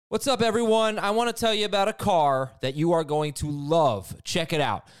What's up, everyone? I want to tell you about a car that you are going to love. Check it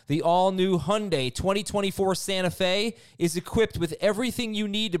out. The all-new Hyundai 2024 Santa Fe is equipped with everything you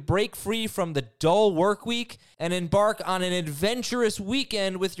need to break free from the dull work week and embark on an adventurous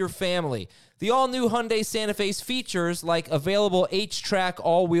weekend with your family. The all-new Hyundai Santa Fe's features like available H-Track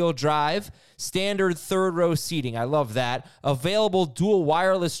all-wheel drive, standard third-row seating, I love that, available dual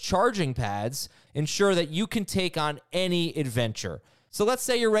wireless charging pads, ensure that you can take on any adventure. So let's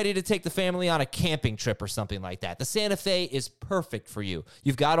say you're ready to take the family on a camping trip or something like that. The Santa Fe is perfect for you.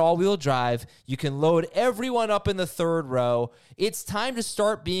 You've got all-wheel drive. You can load everyone up in the third row. It's time to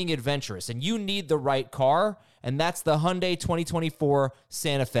start being adventurous, and you need the right car, and that's the Hyundai 2024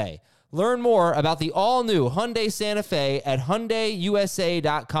 Santa Fe. Learn more about the all-new Hyundai Santa Fe at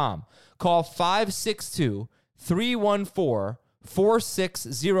HyundaiUSA.com. Call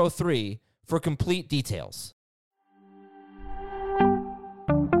 562-314-4603 for complete details.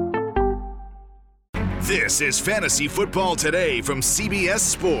 This is Fantasy Football Today from CBS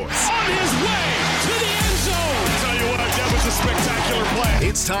Sports. On his way to the end zone. I'll tell you what, that was a spectacular play.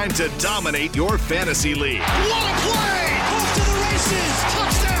 It's time to dominate your fantasy league. What a play! Off to the races.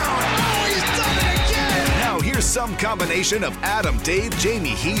 Touchdown. Oh, he's done it again. Now here's some combination of Adam, Dave, Jamie,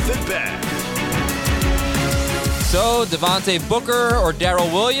 Heath, and Ben. So, Devontae Booker or Darrell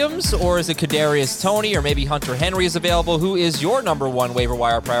Williams, or is it Kadarius Toney, or maybe Hunter Henry is available? Who is your number one waiver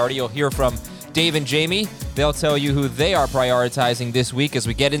wire priority? You'll hear from Dave and Jamie. They'll tell you who they are prioritizing this week as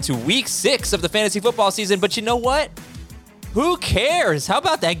we get into week 6 of the fantasy football season. But you know what? Who cares? How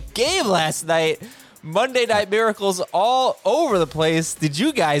about that game last night? Monday Night Miracles all over the place. Did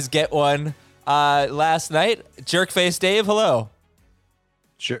you guys get one last night? Jerkface Dave, hello.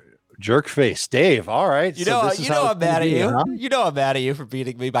 Jerkface Dave. All right. You know I'm mad at you. Huh? You know I'm mad at you for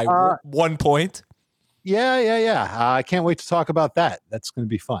beating me by 1 point. Yeah. I can't wait to talk about that. That's going to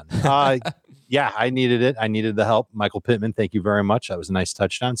be fun. Yeah, I needed it. I needed the help. Michael Pittman, thank you very much. That was a nice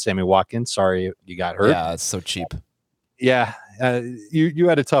touchdown. Sammy Watkins, sorry you got hurt. Yeah, it's so cheap. Yeah, you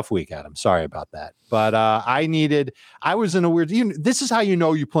had a tough week, Adam. Sorry about that. But I was in a weird, this is how you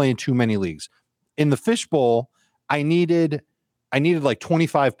know you play in too many leagues. In the Fishbowl, I needed like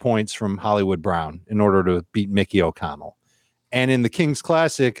 25 points from Hollywood Brown in order to beat Mickey O'Connell. And in the Kings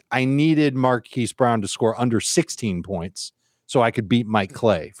Classic, I needed Marquise Brown to score under 16 points so I could beat Mike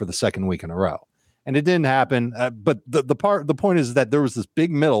Clay for the second week in a row. And it didn't happen. But the point is that there was this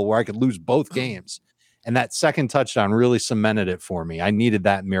big middle where I could lose both games. And that second touchdown really cemented it for me. I needed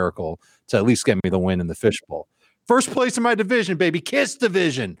that miracle to at least get me the win in the Fishbowl. First place in my division, baby. Kiss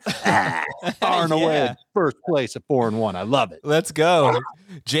division. Far and away first place at 4-1. I love it. Let's go.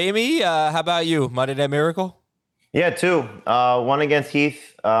 Jamie, how about you? Monday Night Miracle? Yeah, 2. One against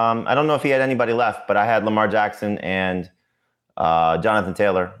Heath. I don't know if he had anybody left, but I had Lamar Jackson and Jonathan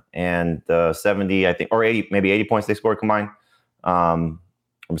Taylor, and 70, I think, or 80, maybe 80 points they scored combined. Or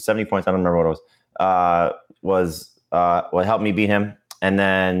 70 points, I don't remember what it was what helped me beat him. And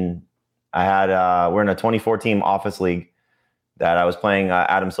then I had, we're in a 24-team office league that I was playing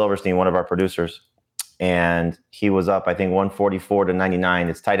Adam Silverstein, one of our producers, and he was up, I think, 144-99.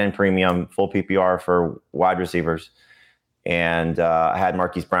 It's tight end premium, full PPR for wide receivers. And I had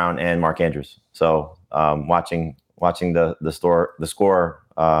Marquise Brown and Mark Andrews. So watching the score,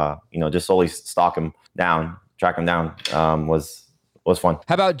 just solely track him down, was fun.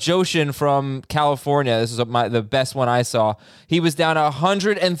 How about Joshin from California? This is the best one I saw. He was down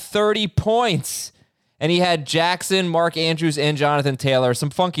 130 points, and he had Jackson, Mark Andrews, and Jonathan Taylor. Some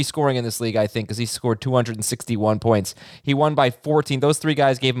funky scoring in this league, I think, because he scored 261 points. He won by 14. Those 3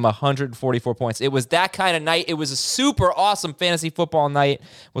 guys gave him 144 points. It was that kind of night. It was a super awesome fantasy football night.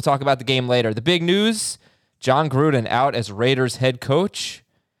 We'll talk about the game later. The big news, John Gruden out as Raiders head coach.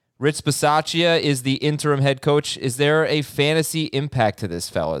 Rich Bisaccia is the interim head coach. Is there a fantasy impact to this,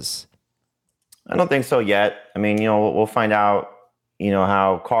 fellas? I don't think so yet. I mean, we'll find out,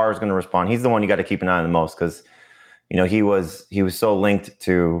 how Carr is going to respond. He's the one you got to keep an eye on the most because, he was so linked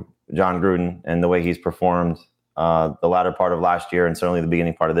to John Gruden and the way he's performed the latter part of last year and certainly the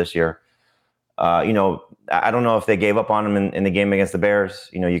beginning part of this year. I don't know if they gave up on him in the game against the Bears.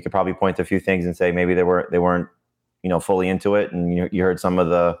 You could probably point to a few things and say maybe they weren't fully into it. And you heard some of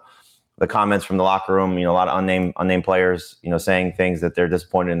the comments from the locker room, a lot of unnamed players, saying things that they're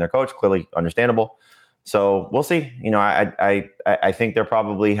disappointed in their coach, clearly understandable. So we'll see. I think they're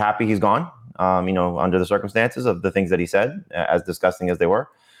probably happy he's gone, under the circumstances of the things that he said, as disgusting as they were.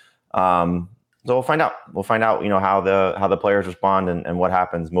 So we'll find out. We'll find out, how the players respond and what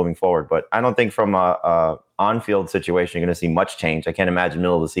happens moving forward. But I don't think from a on-field situation you're going to see much change. I can't imagine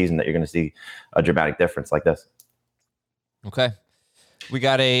middle of the season that you're going to see a dramatic difference like this. Okay. We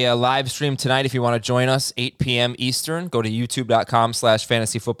got a live stream tonight. If you want to join us, 8 p.m. Eastern, go to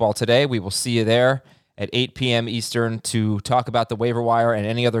youtube.com/fantasyfootball today. We will see you there at 8 p.m. Eastern to talk about the waiver wire and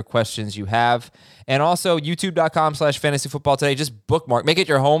any other questions you have. And also youtube.com/fantasyfootball today. Just bookmark, make it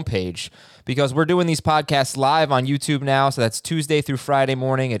your homepage, because we're doing these podcasts live on YouTube now. So that's Tuesday through Friday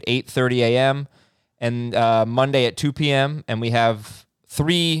morning at 8:30 a.m. and Monday at 2 p.m. And we have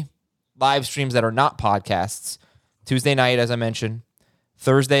 3 live streams that are not podcasts. Tuesday night, as I mentioned,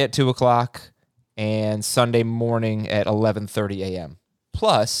 Thursday at 2 o'clock, and Sunday morning at 11:30 a.m.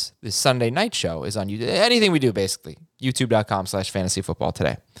 Plus, this Sunday night show is on YouTube. Anything we do, basically. YouTube.com/fantasyfootball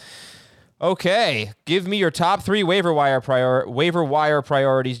today. Okay, give me your top 3 waiver wire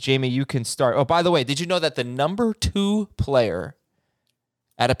priorities. Jamie, you can start. Oh, by the way, did you know that the number 2 player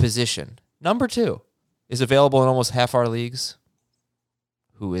at a position, number 2, is available in almost half our leagues?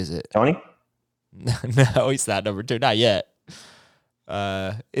 Who is it? Tony? No, he's not number 2. Not yet.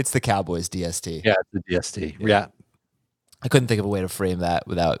 It's the Cowboys DST. Yeah, it's the DST. Yeah. I couldn't think of a way to frame that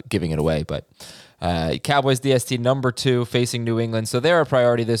without giving it away, but Cowboys DST number 2 facing New England. So they're a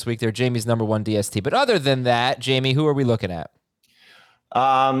priority this week. They're Jamie's number 1 DST. But other than that, Jamie, who are we looking at?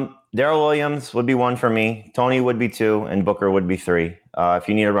 Darrell Williams would be 1 for me. Tony would be 2, and Booker would be 3. If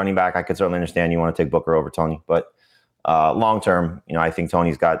you need a running back, I could certainly understand you want to take Booker over Tony. But long term, I think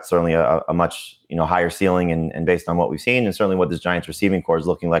Tony's got certainly a much higher ceiling, and based on what we've seen, and certainly what this Giants receiving core is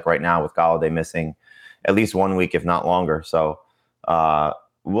looking like right now, with Golladay missing at least 1 week, if not longer. So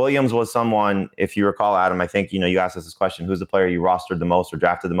Williams was someone, if you recall, Adam, I think you asked us this question: who's the player you rostered the most or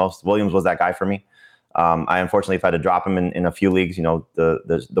drafted the most? Williams was that guy for me. I unfortunately have had to drop him in a few leagues,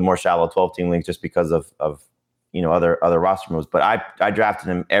 the more shallow 12-team leagues, just because of other roster moves. But I drafted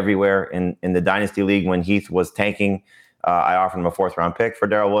him everywhere in the Dynasty League when Heath was tanking. I offered him a 4th-round pick for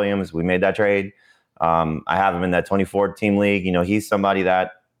Darrell Williams. We made that trade. I have him in that 24-team league. He's somebody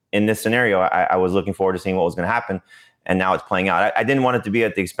that in this scenario, I was looking forward to seeing what was going to happen, and now it's playing out. I didn't want it to be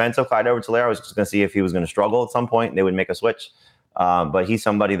at the expense of Clyde Edwards-Helaire. I was just going to see if he was going to struggle at some point. They would make a switch. But he's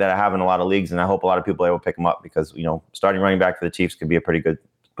somebody that I have in a lot of leagues, and I hope a lot of people are able to pick him up, because starting running back for the Chiefs could be a pretty good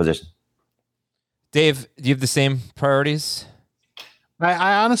position. Dave, do you have the same priorities?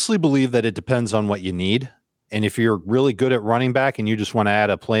 I honestly believe that it depends on what you need. And if you're really good at running back and you just want to add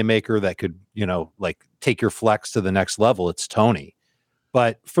a playmaker that could, take your flex to the next level, it's Tony.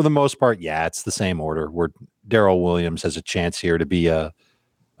 But for the most part, yeah, it's the same order, where Darrell Williams has a chance here to be a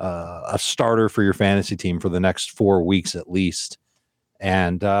starter for your fantasy team for the next 4 weeks at least.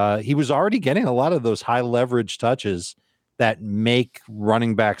 And he was already getting a lot of those high leverage touches that make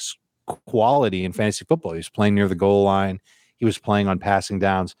running backs quality in fantasy football. He was playing near the goal line. He was playing on passing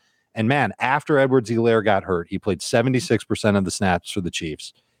downs. And man, after Edwards-Helaire got hurt, he played 76% of the snaps for the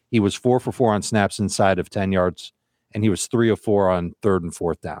Chiefs. He was 4 for 4 on snaps inside of 10 yards, and he was 3 of 4 on 3rd and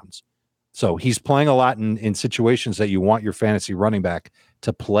 4th downs. So he's playing a lot in situations that you want your fantasy running back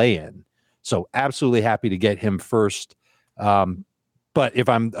to play in. So absolutely happy to get him first. But if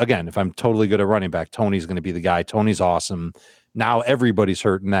I'm totally good at running back, Tony's going to be the guy. Tony's awesome. Now everybody's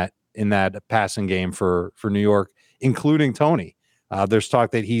hurt in that passing game for New York, including Tony. There's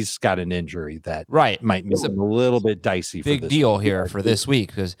talk that he's got an injury that might make it a little bit dicey. Big deal here for this week,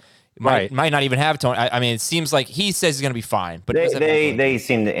 because might not even have Tony. I mean, it seems like he says he's going to be fine, but they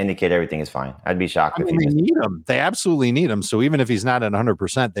seem to indicate everything is fine. I'd be shocked if they need him. They absolutely need him. So even if he's not at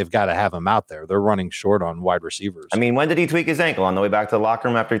 100%, they've got to have him out there. They're running short on wide receivers. I mean, when did he tweak his ankle? On the way back to the locker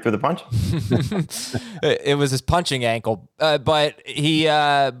room after he threw the punch? It was his punching ankle, but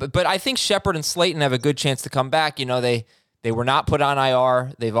I think Shepard and Slayton have a good chance to come back. They were not put on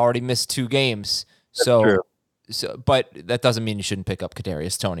IR. They've already missed 2 games. That's true. But that doesn't mean you shouldn't pick up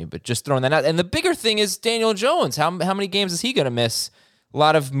Kadarius Toney. But just throwing that out. And the bigger thing is Daniel Jones. How many games is he going to miss? A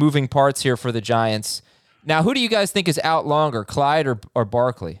lot of moving parts here for the Giants. Now, who do you guys think is out longer, Clyde or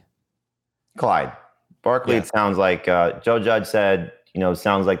Barkley? Clyde. Barkley, yeah. It sounds like Joe Judge said,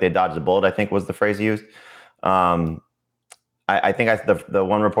 sounds like they dodged a bullet, I think was the phrase he used. I think the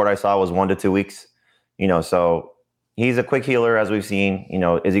one report I saw was 1 to 2 weeks. So he's a quick healer, as we've seen.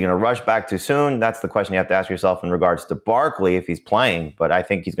 Is he going to rush back too soon? That's the question you have to ask yourself in regards to Barkley if he's playing. But I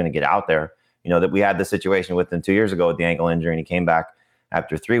think he's going to get out there. That we had the situation with him 2 years ago with the ankle injury, and he came back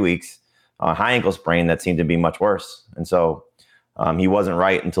after 3 weeks, high ankle sprain that seemed to be much worse. And so he wasn't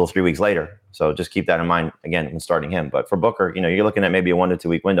right until 3 weeks later. So just keep that in mind, again, when starting him. But for Booker, you're looking at maybe a 1 to 2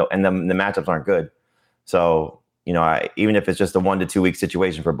 week window, and the matchups aren't good. So, even if it's just a 1 to 2 week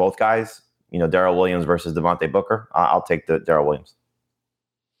situation for both guys, Darrell Williams versus Devontae Booker, I'll take the Darrell Williams.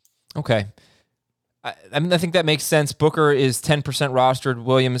 Okay. I think that makes sense. Booker is 10% rostered.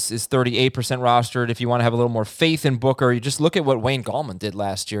 Williams is 38% rostered. If you want to have a little more faith in Booker, you just look at what Wayne Gallman did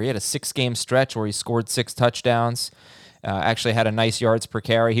last year. He had a 6-game stretch where he scored 6 touchdowns, actually had a nice yards per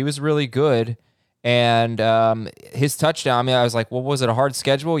carry. He was really good. And his touchdown, I was like, what was it, a hard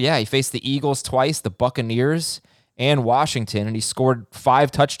schedule? Yeah, he faced the Eagles twice, the Buccaneers, and Washington, and he scored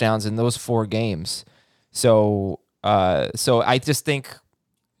 5 touchdowns in those 4 games. So I just think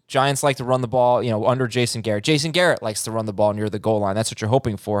Giants like to run the ball, under Jason Garrett. Jason Garrett likes to run the ball near the goal line. That's what you're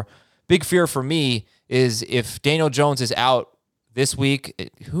hoping for. Big fear for me is if Daniel Jones is out this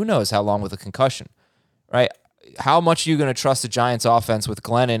week, who knows how long with a concussion, right? How much are you going to trust the Giants offense with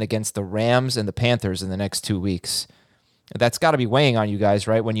Glennon against the Rams and the Panthers in the next 2 weeks? That's got to be weighing on you guys,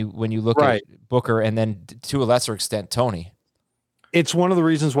 right? When you look at Booker and then to a lesser extent, Tony. It's one of the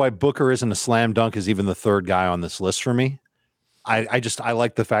reasons why Booker isn't a slam dunk as even the third guy on this list for me. I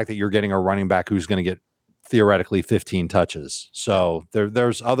like the fact that you're getting a running back who's going to get theoretically 15 touches. So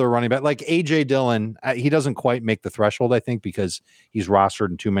there's other running back like AJ Dillon. He doesn't quite make the threshold, I think, because he's rostered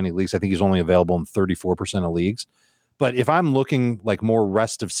in too many leagues. I think he's only available in 34% of leagues. But if I'm looking like more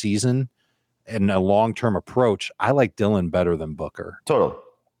rest of season and a long-term approach, I like Dillon better than Booker. Totally.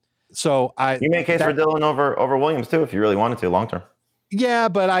 So you make a case for Dillon over Williams too, if you really wanted to long-term. Yeah,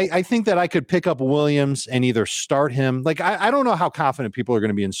 but I think that I could pick up Williams and either start him. Like, I don't know how confident people are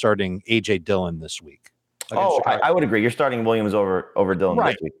going to be in starting A.J. Dillon this week. I would agree. You're starting Williams over Dillon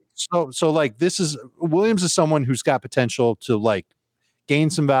right. this week. So like Williams is someone who's got potential to like gain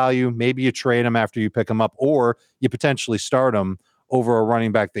some value. Maybe you trade him after you pick him up, or you potentially start him over a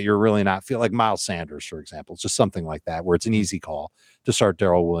running back that you're really not feel like Miles Sanders, for example. It's just something like that where it's an easy call to start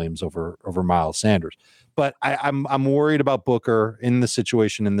Darrell Williams over Miles Sanders. But I'm worried about Booker in the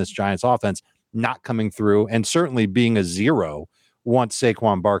situation in this Giants offense not coming through, and certainly being a zero once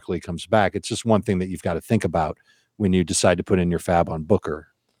Saquon Barkley comes back. It's just one thing that you've got to think about when you decide to put in your fab on Booker.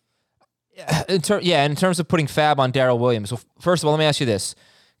 In terms of putting fab on Darrell Williams. So first of all, let me ask you this.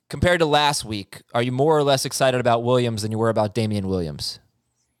 Compared to last week, are you more or less excited about Williams than you were about Damian Williams?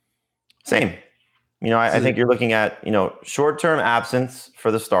 Same. I think you're looking at, short-term absence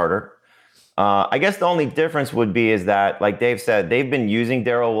for the starter. I guess the only difference would be is that, like Dave said, they've been using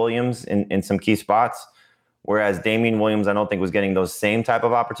Darrell Williams in some key spots, whereas Damian Williams, I don't think, was getting those same type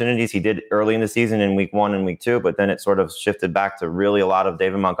of opportunities. He did early in the season in week 1 and week 2, but then it sort of shifted back to really a lot of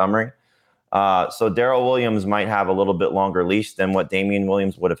David Montgomery. So Darrell Williams might have a little bit longer leash than what Damian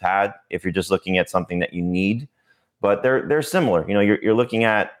Williams would have had if you're just looking at something that you need. But they're similar. You're looking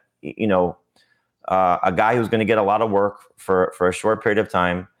at a guy who's going to get a lot of work for a short period of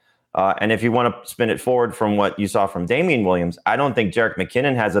time. And if you want to spin it forward from what you saw from Damian Williams, I don't think Jerick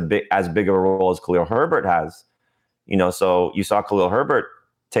McKinnon has as big of a role as Khalil Herbert has. So you saw Khalil Herbert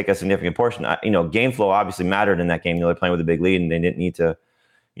take a significant portion. Game flow obviously mattered in that game. They're playing with a big lead, and they didn't need to,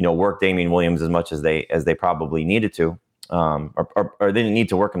 work Damian Williams as much as they probably needed to, or they didn't need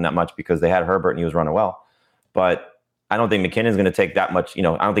to work him that much because they had Herbert and he was running well. But I don't think McKinnon's going to take that much. I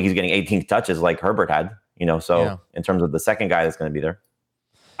don't think he's getting 18 touches like Herbert had. In terms of the second guy that's going to be there.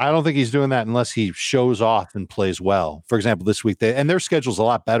 I don't think he's doing that unless he shows off and plays well. For example, this week, their schedule's a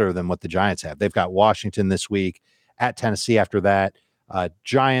lot better than what the Giants have. They've got Washington this week, at Tennessee after that,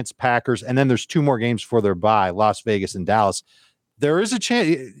 Giants, Packers, and then there's 2 more games before their bye, Las Vegas and Dallas. There is a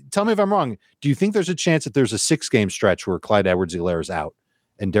chance. Tell me if I'm wrong. Do you think there's a chance that there's a 6-game stretch where Clyde Edwards-Helaire is out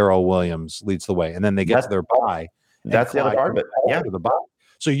and Darrell Williams leads the way, and then they get to their bye? That's the other part of it. Yeah. The bye.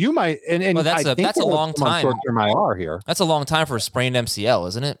 So you might, and that's a long time. Short-term IR here. That's a long time for a sprained MCL,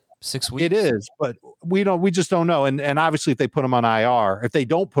 isn't it? 6 weeks. It is, but we just don't know. And obviously, if they put him on IR, if they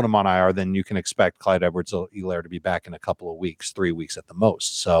don't put him on IR, then you can expect Clyde Edwards-Helaire to be back in a couple of weeks, 3 weeks at the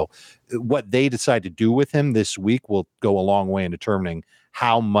most. So what they decide to do with him this week will go a long way in determining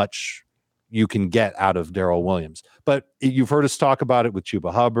how much you can get out of Darrell Williams. But you've heard us talk about it with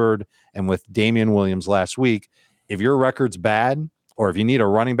Chuba Hubbard and with Damian Williams last week. If your record's bad, or if you need a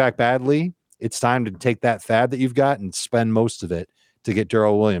running back badly, it's time to take that fab that you've got and spend most of it to get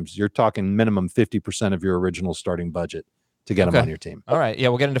Darrell Williams. You're talking minimum 50% of your original starting budget to get him on your team. All right. Yeah,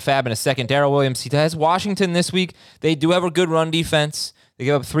 we'll get into fab in a second. Darrell Williams, he has Washington this week. They do have a good run defense. They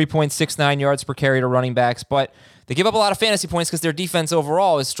give up 3.69 yards per carry to running backs, but they give up a lot of fantasy points because their defense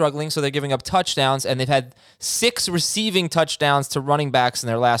overall is struggling, so they're giving up touchdowns, and they've had 6 receiving touchdowns to running backs in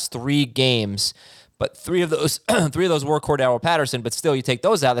their last 3 games. But 3 of those were Cordero Patterson, but still, you take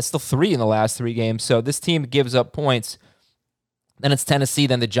those out, that's still 3 in the last 3 games. So this team gives up points. Then it's Tennessee,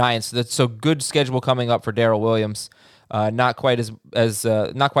 then the Giants. So good schedule coming up for Darrell Williams. Not quite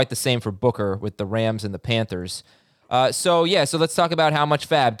not quite the same for Booker with the Rams and the Panthers. So let's talk about how much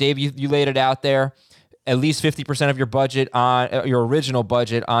fab. Dave, you laid it out there. at least 50% of your budget on your original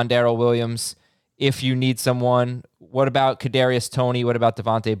budget on Darrell Williams if you need someone. What about Kadarius Toney? What about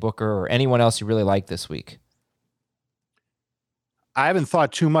Devontae Booker or anyone else you really like this week? I haven't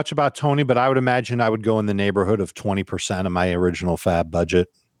thought too much about Toney, but I would imagine I would go in the neighborhood of 20% of my original fab budget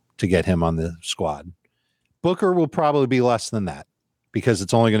to get him on the squad. Booker will probably be less than that because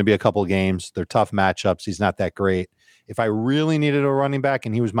it's only going to be a couple games. They're tough matchups. He's not that great. If I really needed a running back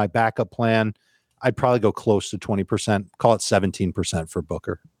and he was my backup plan, I'd probably go close to 20%, call it 17% for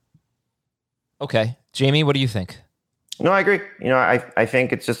Booker. Okay. Jamie, what do you think? No, I agree. I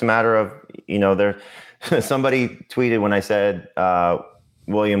think it's just a matter of, there. Somebody tweeted when I said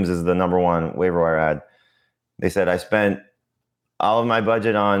Williams is the number one waiver wire ad. They said I spent all of my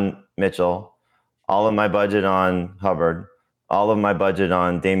budget on Mitchell, all of my budget on Hubbard, all of my budget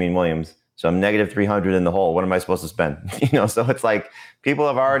on Damian Williams. So I'm negative 300 in the hole. What am I supposed to spend? So it's like people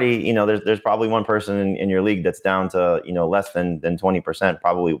have already, there's probably one person in your league that's down to, less than 20%,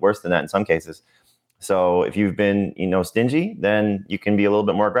 probably worse than that in some cases. So if you've been, stingy, then you can be a little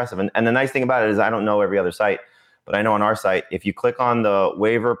bit more aggressive. And the nice thing about it is I don't know every other site, but I know on our site, if you click on the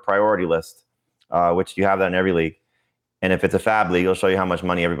waiver priority list, which you have that in every league, and if it's a fab league, it'll show you how much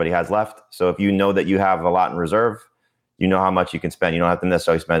money everybody has left. So if you know that you have a lot in reserve, you know how much you can spend. You don't have to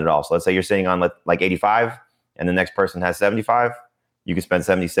necessarily spend it all. So let's say you're sitting on like 85 and the next person has 75. You can spend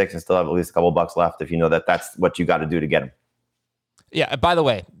 76 and still have at least a couple bucks left if you know that that's what you got to do to get them. Yeah, by the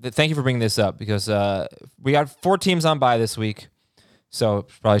way, thank you for bringing this up because we got 4 teams on bye this week. So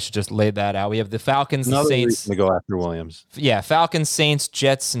probably should just lay that out. We have the Falcons, the Saints. To go after Williams. Yeah, Falcons, Saints,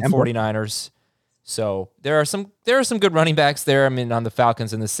 Jets, and 49ers. So there are some good running backs there. I mean, on the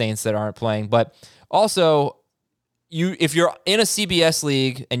Falcons and the Saints that aren't playing. But also, if you're in a CBS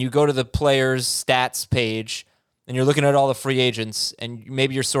league and you go to the players' stats page and you're looking at all the free agents and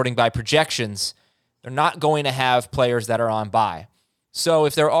maybe you're sorting by projections, they're not going to have players that are on bye. So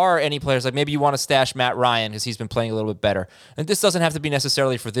if there are any players, like maybe you want to stash Matt Ryan because he's been playing a little bit better. And this doesn't have to be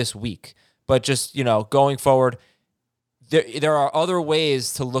necessarily for this week, but just, going forward, there are other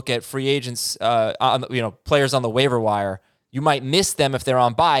ways to look at free agents, players on the waiver wire. You might miss them if they're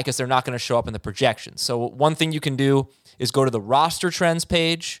on bye because they're not going to show up in the projections. So one thing you can do is go to the roster trends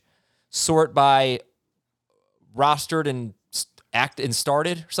page, sort by rostered and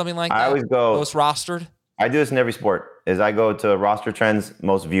started or something like that. I always go most rostered. I do this in every sport. Is I go to roster trends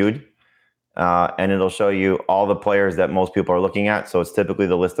most viewed, and it'll show you all the players that most people are looking at. So it's typically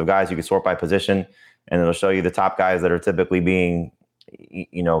the list of guys. You can sort by position, and it'll show you the top guys that are typically being,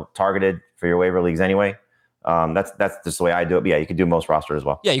 targeted for your waiver leagues anyway. That's just the way I do it. But yeah, you could do most rostered as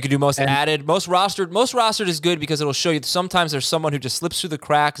well. Yeah, you could do most added. Most rostered. Most rostered is good because it'll show you sometimes there's someone who just slips through the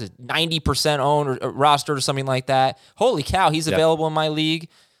cracks, 90% owned or rostered or something like that. Holy cow, he's available in my league.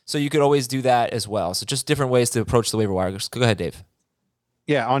 So you could always do that as well. So just different ways to approach the waiver wire. Go ahead, Dave.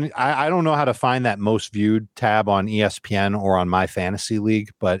 Yeah, I don't know how to find that most viewed tab on ESPN or on My Fantasy League,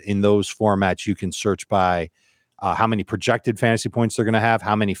 but in those formats, you can search by how many projected fantasy points they're going to have,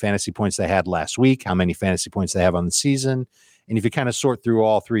 how many fantasy points they had last week, how many fantasy points they have on the season. And if you kind of sort through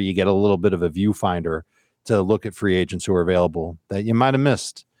all three, you get a little bit of a viewfinder to look at free agents who are available that you might have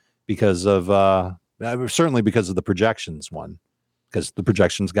missed because of certainly because of the projections one. Because the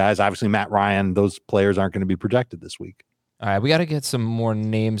projections guys, obviously Matt Ryan, those players aren't going to be projected this week. All right, we got to get some more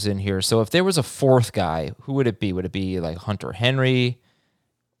names in here. So if there was a fourth guy, who would it be? Would it be like Hunter Henry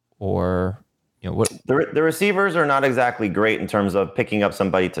or, what? The receivers are not exactly great in terms of picking up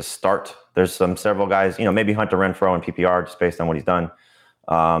somebody to start. There's several guys, maybe Hunter Renfrow in PPR just based on what he's done.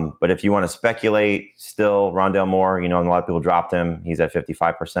 But if you want to speculate, still Rondale Moore, and a lot of people dropped him. He's at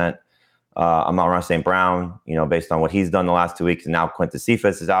 55%. Amon-Ra St. Brown, based on what he's done the last 2 weeks, and now Quintus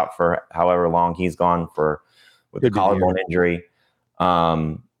Cephas is out for however long he's gone with the collarbone injury.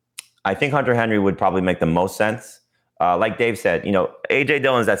 I think Hunter Henry would probably make the most sense. Like Dave said, AJ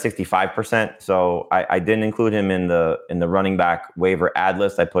Dillon's at 65%, so I didn't include him in the running back waiver ad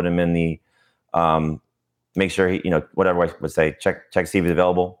list. I put him in the make sure he, whatever I would say, check see if he's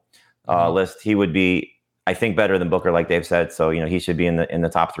available list. He would be, I think, better than Booker, like Dave said. So, he should be in the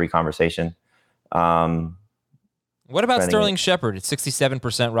top 3 conversation. What about Sterling Shepard? It's 67%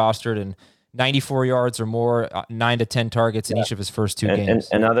 rostered and 94 yards or more, 9 to 10 targets in each of his first 2 games.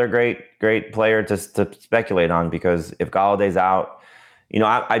 And another great player to speculate on, because if Galladay's out,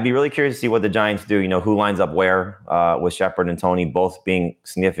 I'd be really curious to see what the Giants do. Who lines up where with Shepard and Toney both being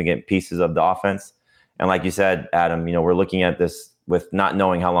significant pieces of the offense. And like you said, Adam, we're looking at this with not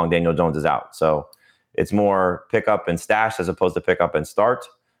knowing how long Daniel Jones is out. So it's more pick up and stash as opposed to pick up and start.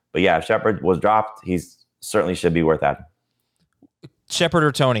 But yeah, if Shepard was dropped, he's certainly should be worth that. Shepard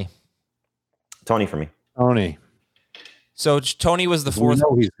or Toney? Tony for me. Tony. So Tony was the We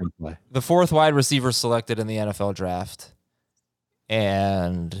know he's going to play. the fourth wide receiver selected in the NFL draft.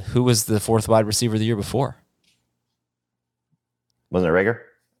 And who was the fourth wide receiver the year before? Wasn't it Rager?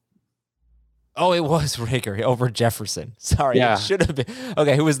 Oh, it was Rager over Jefferson. Sorry, Yeah. it should have been.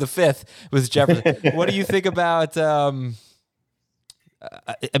 Okay, who was the fifth? It was Jefferson. What do you think about? I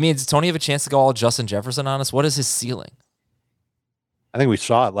mean, does Tony have a chance to go all Justin Jefferson on us? What is his ceiling? I think we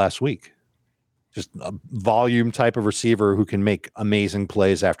saw it last week. Just a volume type of receiver who can make amazing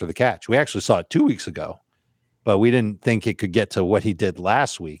plays after the catch. We actually saw it 2 weeks ago, but we didn't think it could get to what he did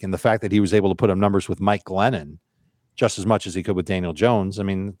last week. And the fact that he was able to put up numbers with Mike Glennon just as much as he could with Daniel Jones, I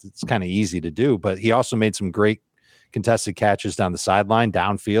mean, it's kind of easy to do, but he also made some great contested catches down the sideline,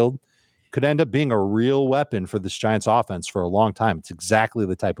 downfield. Could end up being a real weapon for this Giants offense for a long time. It's exactly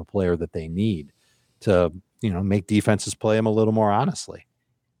the type of player that they need to, make defenses play him a little more honestly.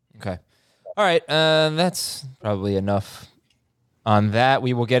 Okay. All right. That's probably enough on that.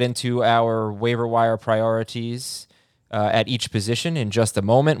 We will get into our waiver wire priorities at each position in just a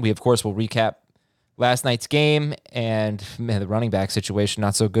moment. We, of course, will recap last night's game and the running back situation,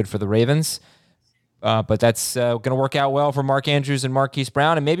 not so good for the Ravens. But that's going to work out well for Mark Andrews and Marquise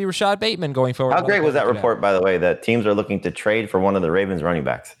Brown and maybe Rashad Bateman going forward. How great was that report, by the way, that teams are looking to trade for one of the Ravens running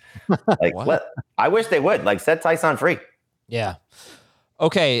backs? Like, I wish they would. Like, set Tyson free. Yeah.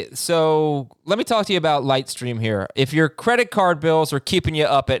 Okay, so let me talk to you about Lightstream here. If your credit card bills are keeping you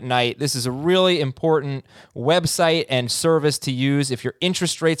up at night, this is a really important website and service to use. If your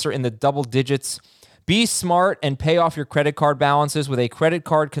interest rates are in the double digits, be smart and pay off your credit card balances with a credit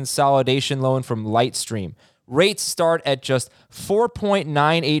card consolidation loan from Lightstream. Rates start at just 4.98%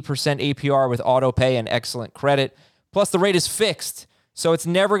 APR with auto pay and excellent credit. Plus, the rate is fixed, so it's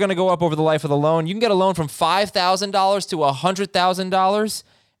never going to go up over the life of the loan. You can get a loan from $5,000 to $100,000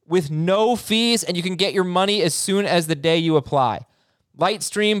 with no fees, and you can get your money as soon as the day you apply.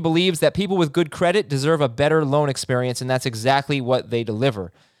 Lightstream believes that people with good credit deserve a better loan experience, and that's exactly what they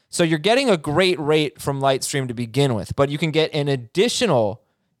deliver. So you're getting a great rate from Lightstream to begin with, but you can get an additional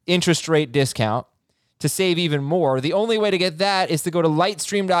interest rate discount to save even more. The only way to get that is to go to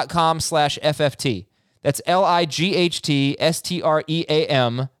lightstream.com/FFT. That's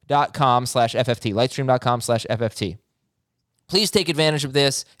lightstream.com/FFT. Lightstream.com/FFT. Please take advantage of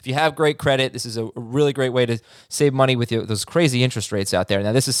this. If you have great credit, this is a really great way to save money with those crazy interest rates out there.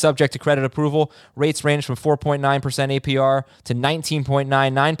 Now, this is subject to credit approval. Rates range from 4.9% APR to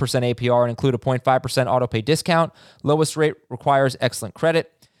 19.99% APR and include a 0.5% auto pay discount. Lowest rate requires excellent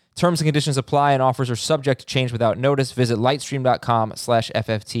credit. Terms and conditions apply and offers are subject to change without notice. Visit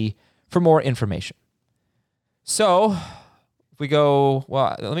lightstream.com/FFT for more information. So, if we go,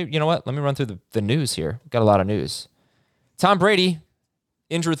 let me run through the news here. We've got a lot of news. Tom Brady,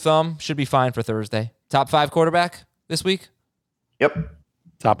 injured thumb, should be fine for Thursday. Top 5 quarterback this week? Yep.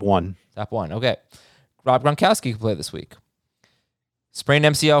 Top one. Okay. Rob Gronkowski can play this week. Sprained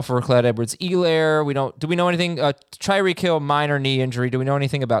MCL for Clyde Edwards-Helaire. Do we know anything? Tyreek Hill, minor knee injury. Do we know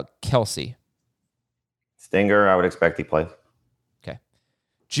anything about Kelsey? Stinger, I would expect he plays. Okay.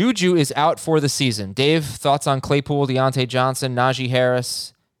 Juju is out for the season. Dave, thoughts on Claypool, Deontay Johnson, Najee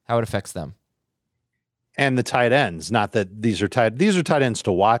Harris, how it affects them? And the tight ends, not that these are tight ends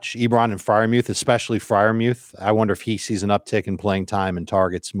to watch. Ebron and Freiermuth, especially Freiermuth. I wonder if he sees an uptick in playing time and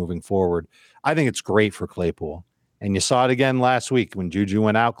targets moving forward. I think it's great for Claypool. And you saw it again last week when Juju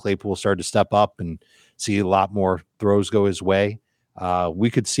went out. Claypool started to step up and see a lot more throws go his way. We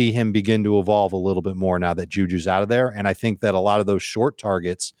could see him begin to evolve a little bit more now that Juju's out of there. And I think that a lot of those short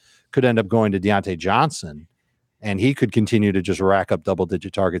targets could end up going to Deontay Johnson, and he could continue to just rack up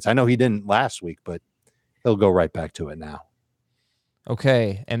double-digit targets. I know he didn't last week, but he'll go right back to it now.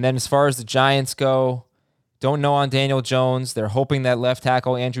 Okay. And then as far as the Giants go, don't know on Daniel Jones. They're hoping that left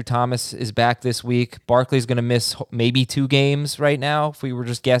tackle Andrew Thomas is back this week. Barkley's going to miss maybe 2 games right now, if we were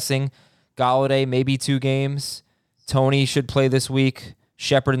just guessing. Golladay, maybe 2 games. Tony should play this week.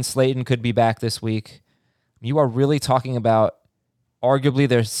 Shepard and Slayton could be back this week. You are really talking about arguably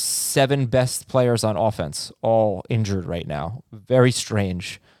their 7 best players on offense, all injured right now. Very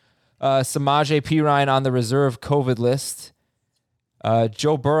strange. Samaje Perine on the reserve COVID list.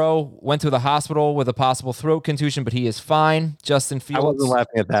 Joe Burrow went to the hospital with a possible throat contusion, but he is fine. Justin Fields. I wasn't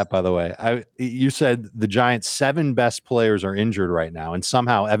laughing at that, by the way. You said the Giants' 7 best players are injured right now, and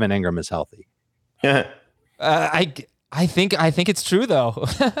somehow Evan Ingram is healthy. I think it's true though.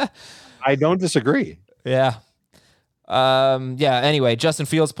 I don't disagree. Yeah. Anyway, Justin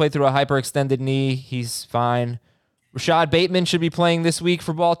Fields played through a hyperextended knee. He's fine. Rashad Bateman should be playing this week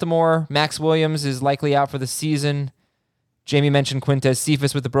for Baltimore. Max Williams is likely out for the season. Jamie mentioned Quintez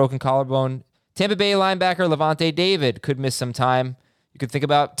Cephas with the broken collarbone. Tampa Bay linebacker Levante David could miss some time. You could think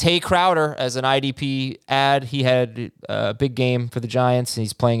about Tay Crowder as an IDP ad. He had a big game for the Giants, and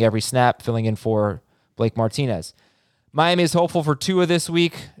he's playing every snap, filling in for Blake Martinez. Miami is hopeful for Tua this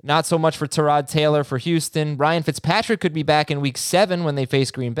week. Not so much for Tyrod Taylor for Houston. Ryan Fitzpatrick could be back in Week 7 when they face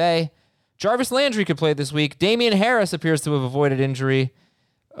Green Bay. Jarvis Landry could play this week. Damian Harris appears to have avoided injury,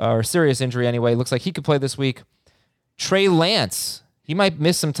 or serious injury anyway. Looks like he could play this week. Trey Lance, he might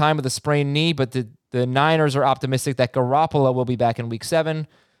miss some time with a sprained knee, but the Niners are optimistic that Garoppolo will be back in Week 7.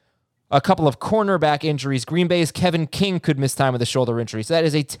 A couple of cornerback injuries. Green Bay's Kevin King could miss time with a shoulder injury. So that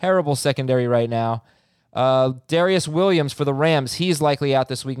is a terrible secondary right now. Darius Williams for the Rams, he's likely out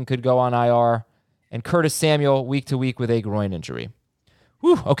this week and could go on IR. And Curtis Samuel week to week with a groin injury.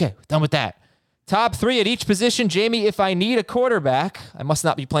 Whew, okay, done with that. Top 3 at each position. Jamie, if I need a quarterback, I must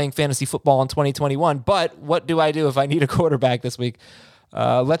not be playing fantasy football in 2021, but what do I do if I need a quarterback this week?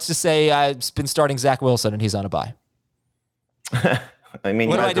 Let's just say I've been starting Zach Wilson and he's on a bye. I mean,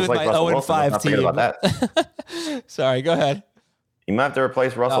 what do I do with my 0-5 team? About that. Sorry, go ahead. You might have to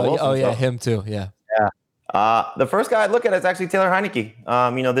replace Russell Wilson. Oh, yeah, him too, yeah. The first guy I'd look at is actually Taylor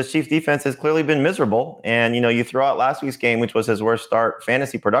Heineke. This Chiefs defense has clearly been miserable. And, you throw out last week's game, which was his worst start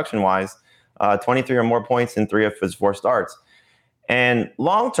fantasy production-wise, 23 or more points in 3 of his 4 starts. And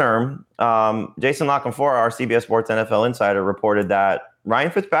long-term, Jason LaCanfora, our CBS Sports NFL insider, reported that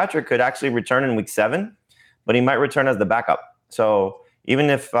Ryan Fitzpatrick could actually return in Week 7, but he might return as the backup. So even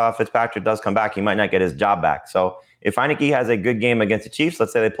if Fitzpatrick does come back, he might not get his job back. So if Heineke has a good game against the Chiefs,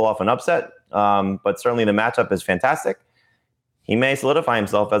 let's say they pull off an upset, but certainly the matchup is fantastic, he may solidify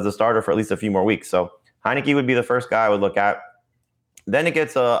himself as the starter for at least a few more weeks. So Heineke would be the first guy I would look at. Then it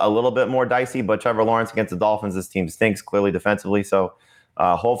gets a little bit more dicey, but Trevor Lawrence against the Dolphins, this team stinks clearly defensively. So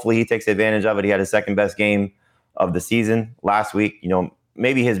hopefully he takes advantage of it. He had his second best game of the season last week.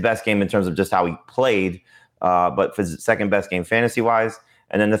 Maybe his best game in terms of just how he played, but for his second best game fantasy-wise.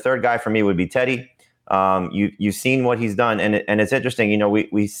 And then the third guy for me would be Teddy. You've seen what he's done, and it's interesting.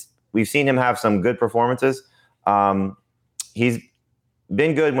 We've seen him have some good performances. He's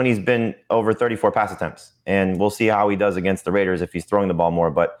been good when he's been over 34 pass attempts, and we'll see how he does against the Raiders if he's throwing the ball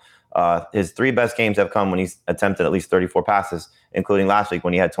more. But his 3 best games have come when he's attempted at least 34 passes, including last week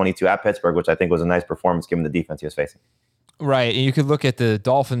when he had 22 at Pittsburgh, which I think was a nice performance given the defense he was facing. Right, and you could look at the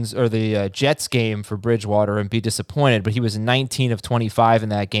Dolphins or the Jets game for Bridgewater and be disappointed, but he was 19 of 25 in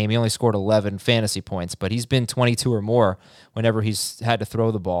that game. He only scored 11 fantasy points, but he's been 22 or more whenever he's had to throw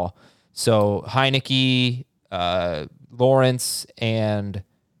the ball. So Heineke, Lawrence, and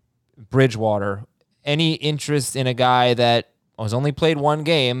Bridgewater. Any interest in a guy that has only played 1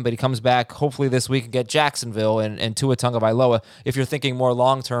 game, but he comes back hopefully this week and get Jacksonville and Tua Tagovailoa, if you're thinking more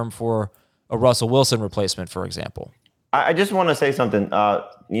long-term for a Russell Wilson replacement, for example? I just want to say something.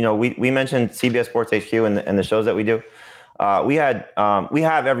 We mentioned CBS Sports HQ and the shows that we do. We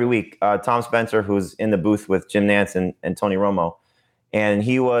have every week Tom Spencer, who's in the booth with Jim Nantz and Tony Romo, and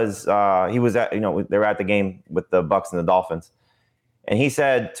he was at they were at the game with the Bucs and the Dolphins, and he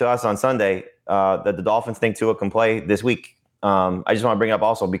said to us on Sunday that the Dolphins think Tua can play this week. I just want to bring it up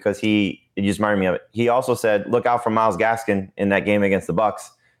also because it just reminded me of it. He also said, look out for Myles Gaskin in that game against the Bucs,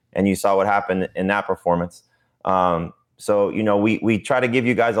 and you saw what happened in that performance. So, we try to give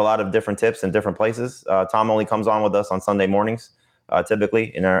you guys a lot of different tips in different places. Tom only comes on with us on Sunday mornings,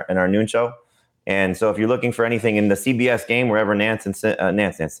 typically in our noon show. And so if you're looking for anything in the CBS game, wherever Nantz and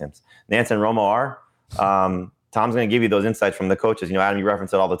Romo are, Tom's going to give you those insights from the coaches. Adam, you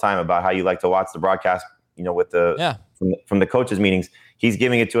reference it all the time about how you like to watch the broadcast, with from the coaches meetings. He's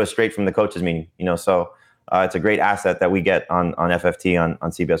giving it to us straight from the coaches meeting, so it's a great asset that we get on FFT on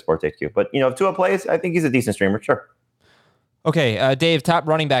CBS Sports HQ. But, if Tua plays, I think he's a decent streamer. Sure. Okay, Dave, top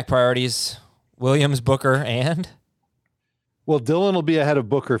running back priorities, Williams, Booker, and? Well, Dillon will be ahead of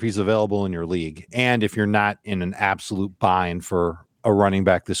Booker if he's available in your league, and if you're not in an absolute bind for a running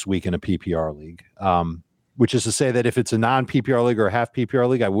back this week in a PPR league, which is to say that if it's a non-PPR league or a half PPR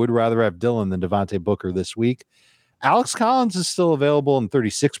league, I would rather have Dillon than Devontae Booker this week. Alex Collins is still available in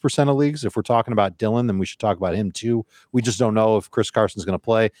 36% of leagues. If we're talking about Dillon, then we should talk about him too. We just don't know if Chris Carson's going to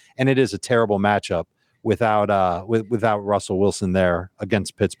play, and it is a terrible matchup without Russell Wilson there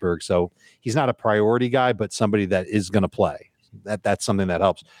against Pittsburgh. So he's not a priority guy, but somebody that is going to play. That's something that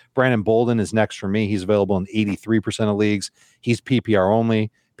helps. Brandon Bolden is next for me. He's available in 83% of leagues. He's PPR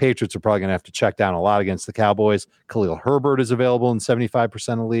only. Patriots are probably going to have to check down a lot against the Cowboys. Khalil Herbert is available in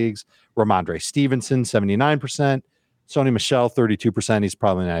 75% of leagues. Ramondre Stevenson, 79%. Sony Michel, 32%. He's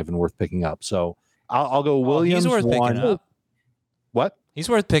probably not even worth picking up. So I'll go Williams. He's worth picking up. What? He's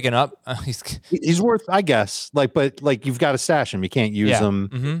worth picking up. He's worth, I guess. But you've got to stash him. You can't use him.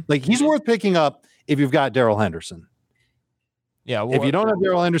 Mm-hmm. He's worth picking up if you've got Darrell Henderson. Yeah. If you don't have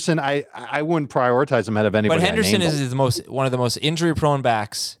Darrell Henderson, I wouldn't prioritize him ahead of anybody. But Henderson is one of the most injury-prone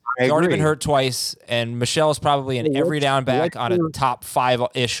backs. He's already been hurt twice, and Michelle is probably an every down back on a top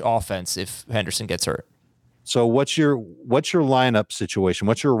 5-ish offense if Henderson gets hurt. So what's your lineup situation?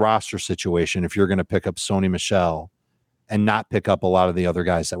 What's your roster situation if you're going to pick up Sony Michel and not pick up a lot of the other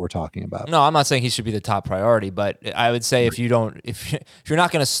guys that we're talking about? No, I'm not saying he should be the top priority, but I would say if you're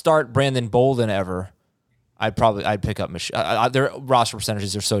not going to start Brandon Bolden ever, I'd pick up Michel. Their roster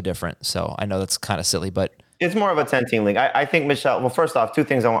percentages are so different, so I know that's kind of silly, but it's more of a 10-team league. I think Michel. Well, first off, two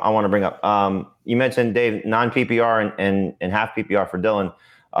things I want to bring up. You mentioned Dave non-PPR and half PPR for Dylan.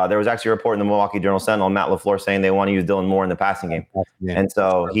 There was actually a report in the Milwaukee Journal Sentinel, Matt LaFleur, saying they want to use Dylan more in the passing game. And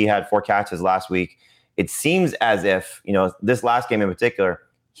so he had 4 catches last week. It seems as if, this last game in particular,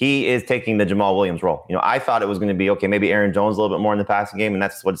 he is taking the Jamal Williams role. I thought it was going to be, okay, maybe Aaron Jones a little bit more in the passing game, and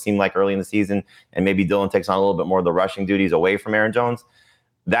that's what it seemed like early in the season, and maybe Dylan takes on a little bit more of the rushing duties away from Aaron Jones.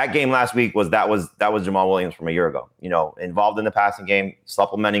 That game last week was Jamal Williams from a year ago, involved in the passing game,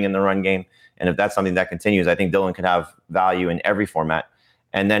 supplementing in the run game. And if that's something that continues, I think Dylan could have value in every format.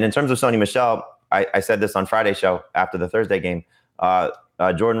 And then in terms of Sony Michel, I said this on Friday's show after the Thursday game.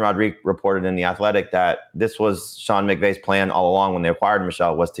 Jordan Rodriguez reported in The Athletic that this was Sean McVay's plan all along when they acquired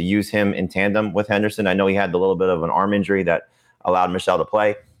Michel, was to use him in tandem with Henderson. I know he had a little bit of an arm injury that allowed Michel to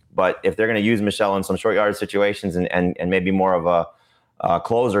play, but if they're going to use Michel in some short yardage situations and maybe more of a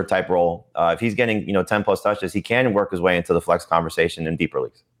closer type role, if he's getting 10 plus touches, he can work his way into the flex conversation in deeper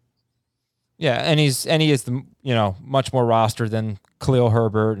leagues. Yeah, and he is much more rostered than Khalil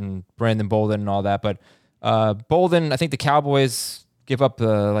Herbert and Brandon Bolden and all that. But Bolden, I think the Cowboys give up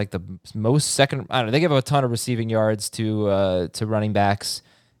the most second. I don't know. They give up a ton of receiving yards to running backs,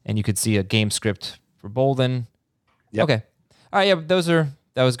 and you could see a game script for Bolden. Yep. Okay, all right. Yeah,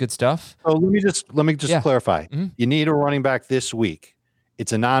 that was good stuff. So let me just clarify. Mm-hmm. You need a running back this week.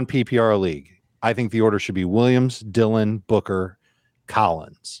 It's a non-PPR league. I think the order should be Williams, Dillon, Booker,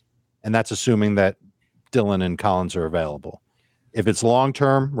 Collins. And that's assuming that Dillon and Collins are available. If it's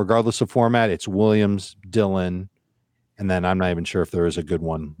long-term, regardless of format, it's Williams, Dillon, and then I'm not even sure if there is a good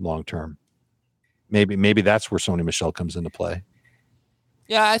one long-term. Maybe that's where Sony Michel comes into play.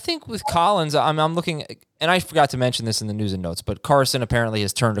 Yeah, I think with Collins, I'm looking, and I forgot to mention this in the news and notes, but Carson apparently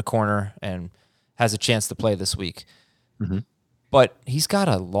has turned a corner and has a chance to play this week. Mm-hmm. But he's got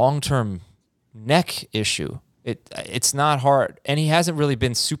a long-term neck issue. It's not hard, and he hasn't really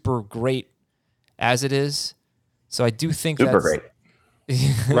been super great as it is. So I do think super great.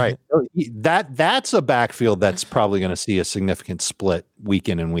 Right. That's a backfield that's probably going to see a significant split week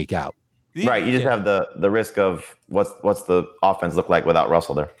in and week out. Right. You just have the risk of what's the offense look like without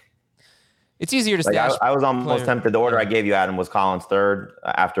Russell there. It's easier to stash. I was almost tempted. The order I gave you, Adam, was Collins third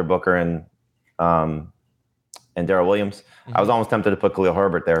after Booker and Darrell Williams. Mm-hmm. I was almost tempted to put Khalil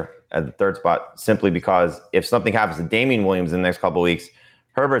Herbert there at the third spot, simply because if something happens to Damian Williams in the next couple of weeks,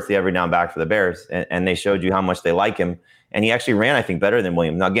 Herbert's the every down back for the Bears, and they showed you how much they like him. And he actually ran, I think, better than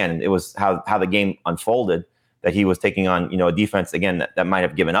Williams. Now, again, it was how the game unfolded that he was taking on, a defense, again, that might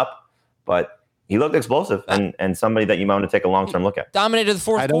have given up. But he looked explosive and somebody that you might want to take a long-term look at. Dominated the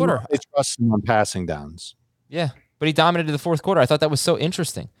fourth quarter. I trust him on passing downs. Yeah, but he dominated the fourth quarter. I thought that was so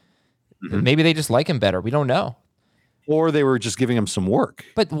interesting. Mm-hmm. Maybe they just like him better. We don't know. Or they were just giving him some work.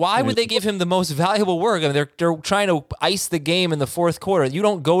 But why would they give him the most valuable work? I mean, they're trying to ice the game in the fourth quarter. You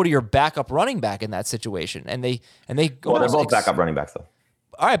don't go to your backup running back in that situation, and they go. Well, they're both backup running backs, though.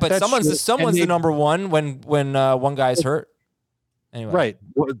 All right, but someone's the number one when one guy's hurt. Anyway, right?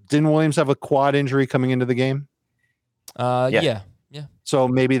 Didn't Williams have a quad injury coming into the game? Yeah. So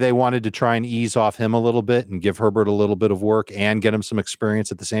maybe they wanted to try and ease off him a little bit and give Herbert a little bit of work and get him some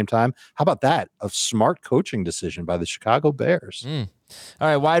experience at the same time. How about that? A smart coaching decision by the Chicago Bears. All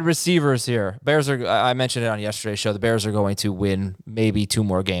right, wide receivers here. Bears are. I mentioned it on yesterday's show. The Bears are going to win maybe 2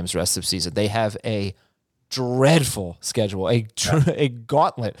 more games rest of season. They have a dreadful schedule, a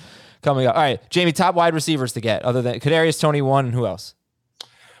gauntlet coming up. All right, Jamie, top wide receivers to get other than Kadarius Toney 1, and who else?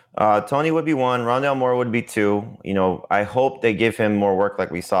 Toney would be 1. Rondale Moore would be 2. I hope they give him more work like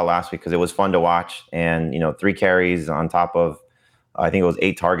we saw last week, because it was fun to watch. And 3 carries on top of, I think it was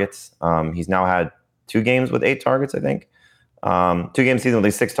 8 targets. He's now had 2 games with 8 targets, I think. 2 games season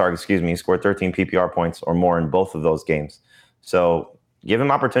with 6 targets, He scored 13 PPR points or more in both of those games. So give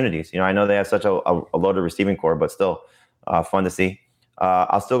him opportunities. I know they have such a loaded receiving core, but still fun to see.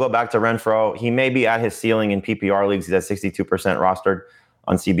 I'll still go back to Renfrow. He may be at his ceiling in PPR leagues. He's at 62% rostered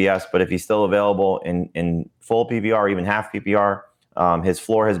on CBS, but if he's still available in full PPR or even half PPR, His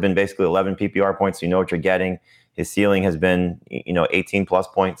floor has been basically 11 PPR points. So you know what you're getting. His ceiling has been, 18 plus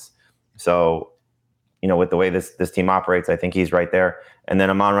points. So, with the way this team operates, I think he's right there. And then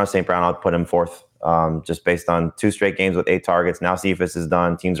Amon-Ra St. Brown, I'll put him fourth, just based on 2 straight games with 8 targets. Now Cephas is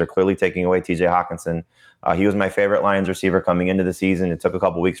done. Teams are clearly taking away TJ Hawkinson. He was my favorite Lions receiver coming into the season. It took a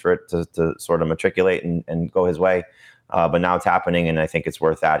couple weeks for it to sort of matriculate and go his way. But now it's happening, and I think it's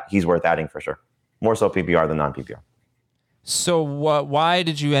worth that. He's worth adding for sure. More so PPR than non-PPR. So why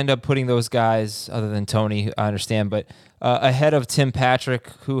did you end up putting those guys, other than Tony, I understand, but ahead of Tim Patrick,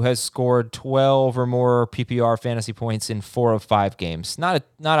 who has scored 12 or more PPR fantasy points in 4 of 5 games? Not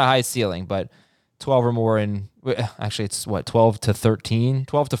a high ceiling, but 12 or more in, actually it's 12 to 13,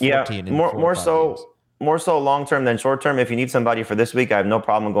 12 to 14. Yeah, more so long-term than short-term. If you need somebody for this week, I have no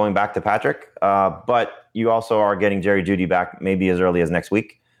problem going back to Patrick. But you also are getting Jerry Jeudy back maybe as early as next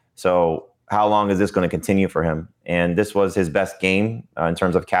week. So how long is this going to continue for him? And this was his best game in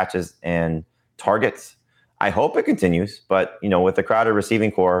terms of catches and targets. I hope it continues, but with the crowded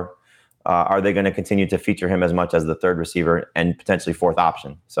receiving core, are they going to continue to feature him as much as the third receiver and potentially fourth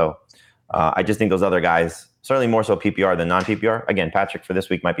option? So I just think those other guys, certainly more so PPR than non-PPR. Again, Patrick for this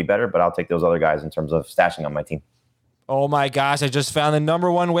week might be better, but I'll take those other guys in terms of stashing on my team. Oh my gosh, I just found the number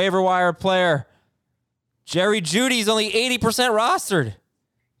 1 waiver wire player. Jerry Jeudy's only 80% rostered.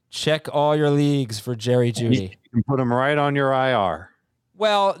 Check all your leagues for Jerry Jeudy. You can put him right on your IR.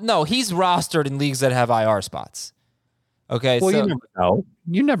 Well, no, he's rostered in leagues that have IR spots. Okay, well, so you never know.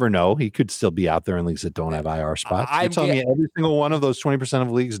 You never know. He could still be out there in leagues that don't have IR spots. You're telling me every single one of those 20% of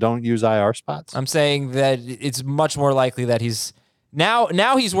leagues don't use IR spots? I'm saying that it's much more likely that he's now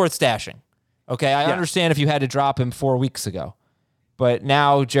he's worth stashing. Okay, I understand if you had to drop him 4 weeks ago, but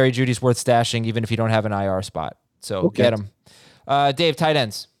now Jerry Jeudy's worth stashing even if you don't have an IR spot. So get him. Dave, tight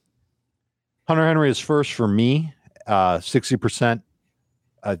ends. Hunter Henry is first for me, 60%.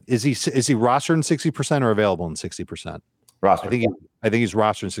 Is he rostered in 60% or available in 60%? Rostered. I think he's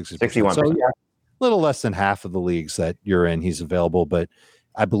rostered in 60%. 61%. So, a little less than half of the leagues that you're in, he's available. But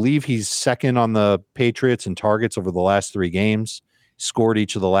I believe he's second on the Patriots in targets over the last 3 games. Scored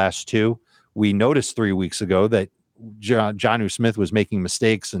each of the last 2. We noticed 3 weeks ago that Jonnu Smith was making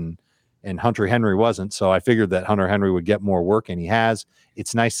mistakes and Hunter Henry wasn't. So I figured that Hunter Henry would get more work, and he has.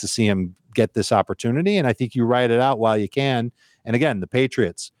 It's nice to see him get this opportunity, and I think you ride it out while you can. And again, the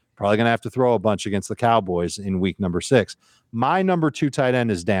Patriots probably going to have to throw a bunch against the Cowboys in week number 6. My number 2 tight end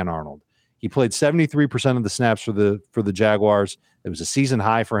is Dan Arnold. He played 73% of the snaps for the Jaguars. It was a season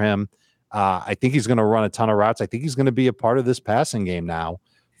high for him. I think he's going to run a ton of routes. I think he's going to be a part of this passing game now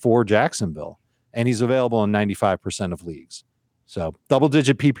for Jacksonville, and he's available in 95% of leagues. So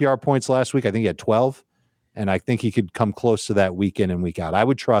double-digit PPR points last week. I think he had 12, and I think he could come close to that week in and week out. I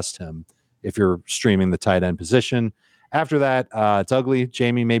would trust him if you're streaming the tight end position. After that, it's ugly.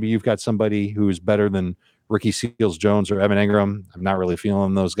 Jamie, maybe you've got somebody who's better than Ricky Seals-Jones or Evan Ingram. I'm not really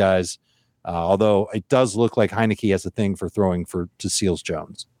feeling those guys, although it does look like Heineke has a thing for throwing to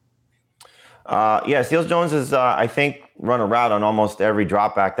Seals-Jones. Seals-Jones is, I think, run a route on almost every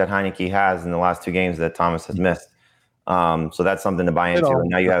drop back that Heineke has in the last 2 games that Thomas has missed. So that's something to buy into. And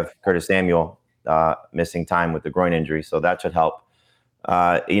now you have Curtis Samuel missing time with the groin injury, so that should help.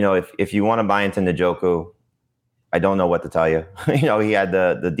 If you want to buy into Njoku, I don't know what to tell you. He had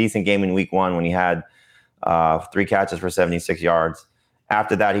the decent game in week 1 when he had 3 catches for 76 yards.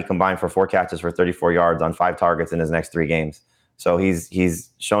 After that, he combined for 4 catches for 34 yards on 5 targets in his next 3 games. So he's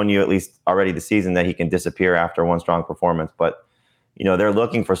shown you at least already this season that he can disappear after one strong performance. But, they're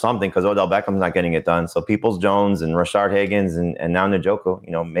looking for something because Odell Beckham's not getting it done. So Peoples-Jones and Rashard Higgins and now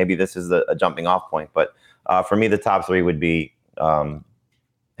Njoku, maybe this is a jumping off point. But for me, the top 3 would be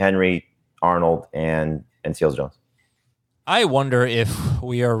Henry, Arnold, and Seals-Jones. I wonder if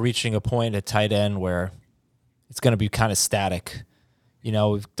we are reaching a point at tight end where it's going to be kind of static.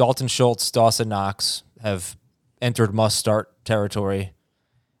 Dalton Schultz, Dawson Knox have entered must-start territory.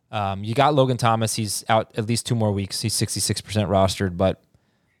 You got Logan Thomas. He's out at least 2 more weeks. He's 66% rostered, but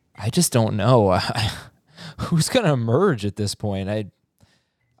I just don't know who's going to emerge at this point.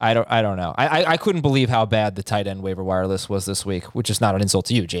 I don't know. I couldn't believe how bad the tight end waiver wire list was this week, which is not an insult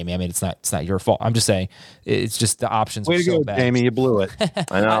to you, Jamie. I mean, it's not your fault. I'm just saying it's just the options Way are to so go, bad. Jamie, you blew it.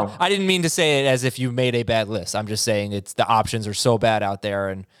 I know. I didn't mean to say it as if you made a bad list. I'm just saying it's the options are so bad out there,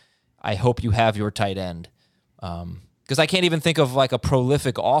 and I hope you have your tight end. Because I can't even think of like a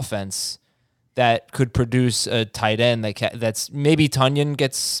prolific offense that could produce a tight end that's maybe Tunyon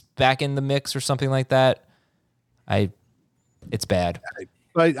gets back in the mix or something like that. It's bad.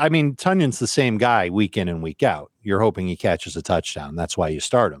 But I mean, Tunyon's the same guy week in and week out. You're hoping he catches a touchdown. That's why you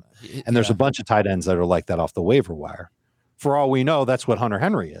start him. And there's a bunch of tight ends that are like that off the waiver wire. For all we know, that's what Hunter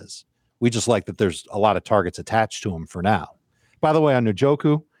Henry is. We just like that there's a lot of targets attached to him for now. By the way, on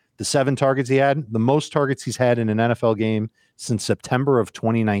Njoku, the 7 targets he had, the most targets he's had in an NFL game since September of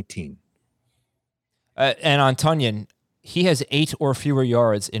 2019. And on Tonyan, he has 8 or fewer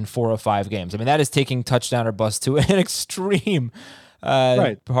yards in 4 of 5 games. I mean, that is taking touchdown or bust to an extreme.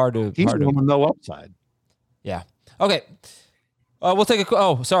 Right. He's with no upside. Yeah. Okay. We'll take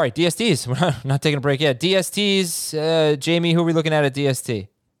DSTs. We're not taking a break yet. DSTs, Jamie, who are we looking at DST?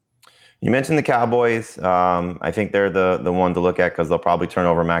 You mentioned the Cowboys. I think they're the one to look at because they'll probably turn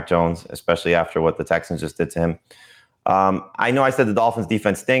over Mac Jones, especially after what the Texans just did to him. I know I said the Dolphins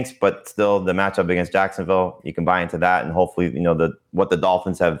defense stinks, but still the matchup against Jacksonville, you can buy into that. And hopefully, what the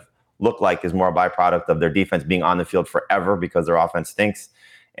Dolphins have looked like is more a byproduct of their defense being on the field forever because their offense stinks.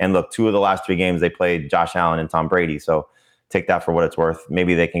 And look, 2 of the last 3 games, they played Josh Allen and Tom Brady. So take that for what it's worth.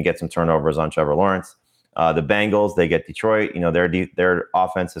 Maybe they can get some turnovers on Trevor Lawrence. The Bengals, they get Detroit. Their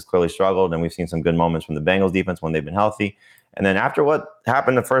offense has clearly struggled, and we've seen some good moments from the Bengals defense when they've been healthy. And then after what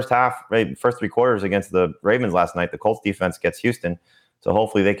happened the first half, right, first 3 quarters against the Ravens last night, the Colts defense gets Houston. So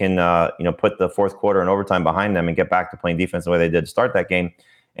hopefully they can, put the fourth quarter and overtime behind them and get back to playing defense the way they did to start that game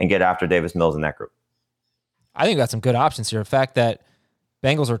and get after Davis Mills in that group. I think that's some good options here. The fact that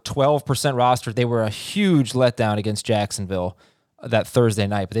Bengals are 12% rostered, they were a huge letdown against Jacksonville that Thursday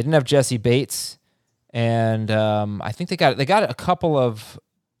night, but they didn't have Jesse Bates. And I think they got a couple of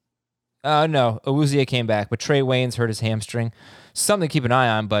Awuzie came back, but Trey Waynes hurt his hamstring. Something to keep an eye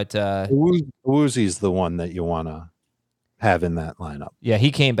on, but Awuzie's the one that you want to have in that lineup. Yeah, he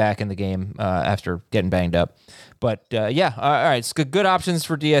came back in the game after getting banged up. But all right, it's good options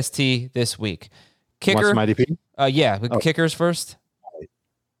for DST this week. Kicker, kickers first.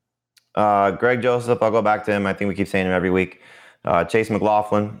 Greg Joseph, I'll go back to him. I think we keep saying him every week. Chase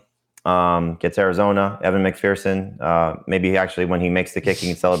McLaughlin. Gets Arizona. Evan McPherson. Maybe actually when he makes the kick, he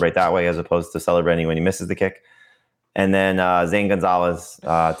can celebrate that way as opposed to celebrating when he misses the kick. And then Zane Gonzalez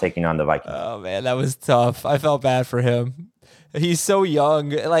taking on the Vikings. Oh, man, that was tough. I felt bad for him. He's so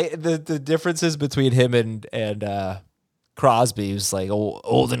young. Like the differences between him and Crosby was like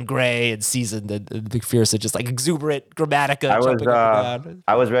old and gray and seasoned, and McPherson just like exuberant Grammatica jumping up and down.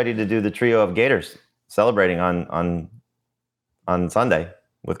 I was ready to do the trio of Gators celebrating on Sunday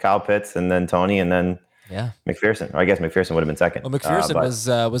with Kyle Pitts and then Tony and then McPherson. Or I guess McPherson would have been second. Well,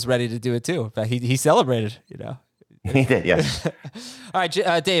 McPherson was ready to do it too. In fact, he celebrated. He did. Yes. All right,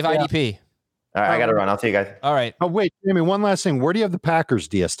 Dave, IDP. All right, I got to run. I'll see you guys. All right. Oh wait, Jamie. One last thing. Where do you have the Packers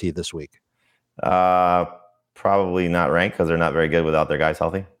DST this week? Probably not ranked because they're not very good without their guys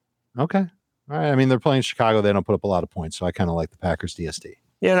healthy. Okay. All right. I mean, they're playing Chicago. They don't put up a lot of points, so I kind of like the Packers DST.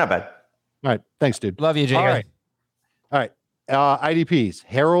 Yeah, not bad. All right. Thanks, dude. Love you, Jamie. All right. IDPs.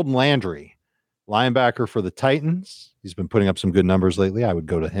 Harold Landry, linebacker for the Titans. He's been putting up some good numbers lately. I would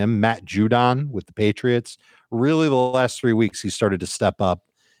go to him. Matt Judon with the Patriots. Really, the last 3 weeks, he started to step up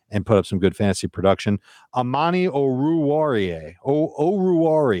and put up some good fantasy production. Amani Oruwariye.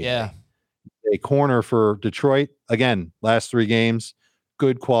 Yeah. A corner for Detroit. Again, last 3 games,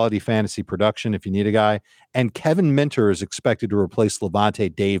 good quality fantasy production if you need a guy. And Kevin Minter is expected to replace Levante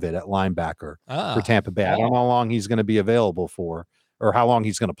David at linebacker for Tampa Bay. I don't know how long he's going to be available for or how long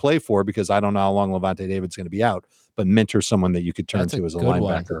he's going to play for because I don't know how long Levante David's going to be out. But Minter's someone that you could turn to as a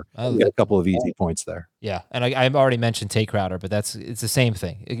linebacker. You get a couple of easy points there. Yeah, and I already mentioned Tay Crowder, but it's the same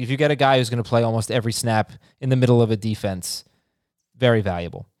thing. If you get a guy who's going to play almost every snap in the middle of a defense, very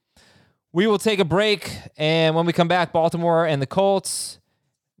valuable. We will take a break, and when we come back, Baltimore and the Colts,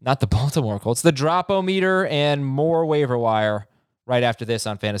 not the Baltimore Colts, the Drop-O-Meter and more waiver wire right after this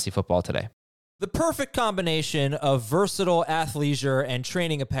on Fantasy Football Today. The perfect combination of versatile athleisure and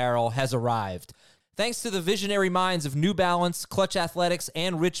training apparel has arrived. Thanks to the visionary minds of New Balance, Clutch Athletics,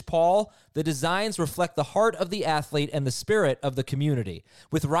 and Rich Paul, the designs reflect the heart of the athlete and the spirit of the community.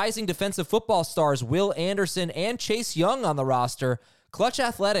 With rising defensive football stars Will Anderson and Chase Young on the roster, Clutch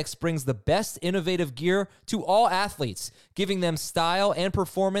Athletics brings the best innovative gear to all athletes, giving them style and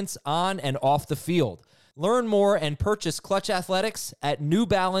performance on and off the field. Learn more and purchase Clutch Athletics at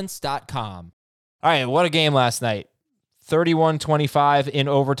newbalance.com. All right, what a game last night. 31-25 in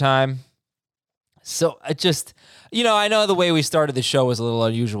overtime. So I just, I know the way we started the show was a little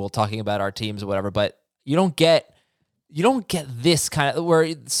unusual talking about our teams or whatever, but you don't get this kind of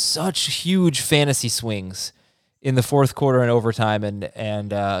where such huge fantasy swings in the fourth quarter and overtime and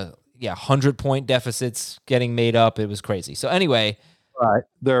 100-point deficits getting made up. It was crazy. So anyway,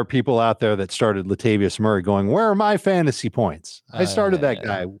 there are people out there that started Latavius Murray going, where are my fantasy points? I started that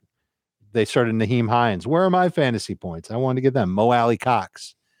guy. They started Naheem Hines. Where are my fantasy points? I wanted to get them. Mo Alley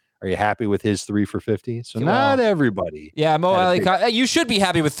Cox. Are you happy with his 3 for 50? So Well, not everybody. Yeah, Mo had a Alley big- Cox. You should be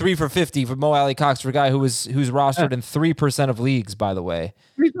happy with 3 for 50 for Mo Alley Cox, for a guy who's rostered in 3% of leagues, by the way.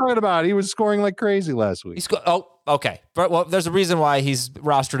 What are you talking about? He was scoring like crazy last week. Okay. Well, there's a reason why he's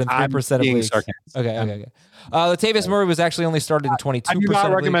rostered in 3% of being leagues. sarcastic. Okay. Latavius Murray was actually only started in 22%. I do not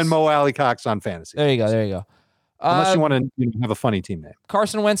of recommend leagues. Mo Alley Cox on fantasy. There you go. Unless you want to have a funny team name.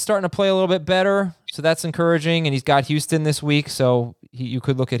 Carson Wentz starting to play a little bit better, so that's encouraging. And he's got Houston this week, so you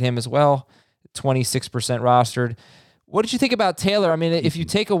could look at him as well. 26% rostered. What did you think about Taylor? I mean, if you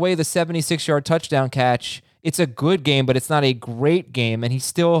take away the 76-yard touchdown catch, it's a good game, but it's not a great game, and he's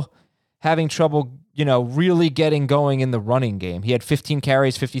still having trouble, really getting going in the running game. He had 15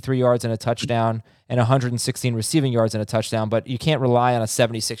 carries, 53 yards, and a touchdown, and 116 receiving yards and a touchdown, but you can't rely on a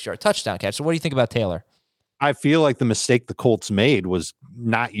 76-yard touchdown catch. So what do you think about Taylor? I feel like the mistake the Colts made was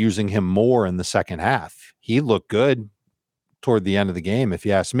not using him more in the second half. He looked good toward the end of the game, if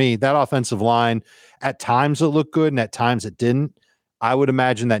you ask me. That offensive line, at times it looked good and at times it didn't. I would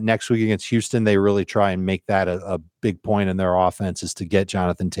imagine that next week against Houston, they really try and make that a big point in their offense, is to get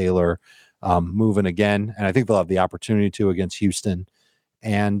Jonathan Taylor moving again. And I think they'll have the opportunity to against Houston.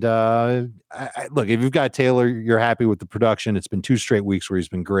 And look, if you've got Taylor, you're happy with the production. It's been 2 straight weeks where he's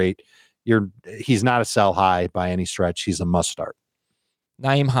been great. He's not a sell high by any stretch. He's a must start.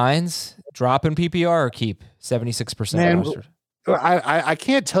 Nyheim Hines, drop in PPR or keep 76% Man, rostered? I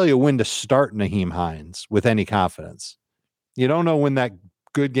can't tell you when to start Nyheim Hines with any confidence. You don't know when that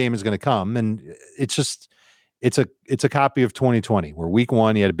good game is going to come, and it's a copy of 2020, where week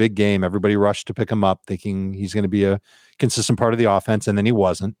 1 he had a big game. Everybody rushed to pick him up, thinking he's going to be a consistent part of the offense, and then he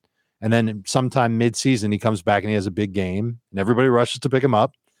wasn't. And then sometime mid-season he comes back and he has a big game, and everybody rushes to pick him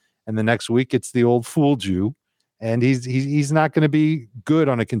up. And the next week it's the old fooled you, and he's not going to be good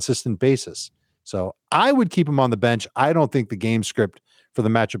on a consistent basis. So I would keep him on the bench. I don't think the game script for the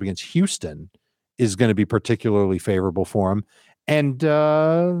matchup against Houston is going to be particularly favorable for him. And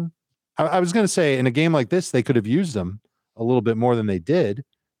I was going to say, in a game like this, they could have used him a little bit more than they did.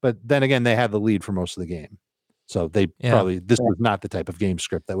 But then again, they had the lead for most of the game. So this was not the type of game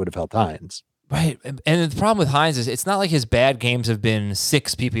script that would have helped Hines. Right. And the problem with Hines is it's not like his bad games have been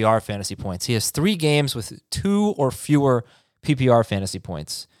 6 PPR fantasy points. He has 3 games with 2 or fewer PPR fantasy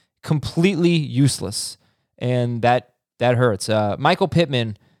points. Completely useless. And that hurts. Michael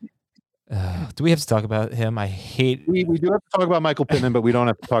Pittman, do we have to talk about him? I hate... We do have to talk about Michael Pittman, but we don't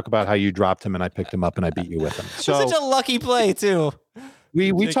have to talk about how you dropped him and I picked him up and I beat you with him. So such a lucky play, too.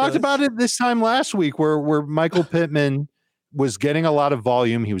 We talked about it this time last week where Michael Pittman was getting a lot of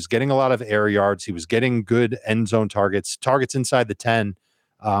volume. He was getting a lot of air yards. He was getting good end zone targets inside the 10.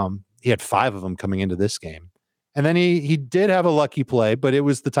 He had 5 of them coming into this game. And then he did have a lucky play, but it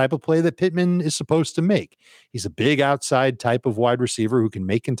was the type of play that Pittman is supposed to make. He's a big outside type of wide receiver who can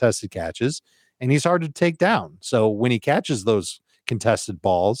make contested catches, and he's hard to take down. So when he catches those contested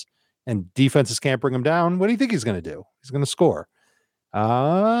balls and defenses can't bring him down, what do you think he's going to do? He's going to score.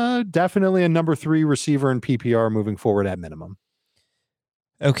 Definitely a number 3 receiver in PPR moving forward at minimum.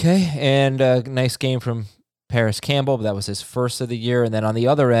 Okay, and a nice game from Paris Campbell, but that was his first of the year. And then on the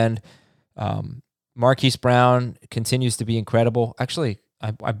other end, Marquise Brown continues to be incredible. Actually,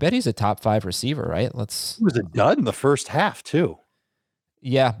 I bet he's a top 5 receiver, right? He was a dud in the first half too.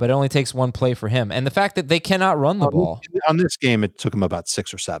 Yeah, but it only takes 1 play for him. And the fact that they cannot run the ball. On this game, it took him about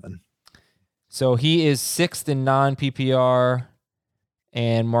 6 or 7. So he is 6th in non-PPR,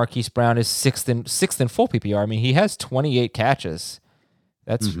 and Marquise Brown is 6th in full PPR. I mean, he has 28 catches.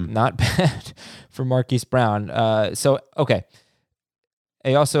 That's not bad for Marquise Brown. Okay.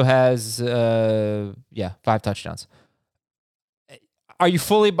 He also has 5 touchdowns. Are you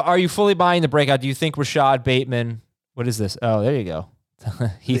fully buying the breakout? Do you think Rashad Bateman? What is this? Oh, there you go.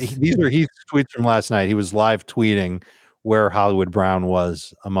 These are Heath's tweets from last night. He was live tweeting where Hollywood Brown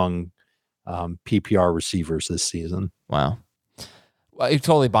was among PPR receivers this season. Wow. Well, you're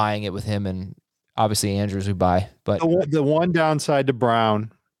totally buying it with him, and obviously Andrews who buy. But the one downside to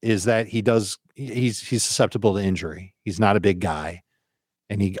Brown is that he's susceptible to injury. He's not a big guy,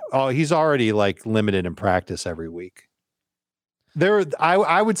 and he's already like limited in practice every week.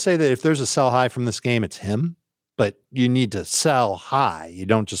 I would say that if there's a sell high from this game, it's him. But you need to sell high. You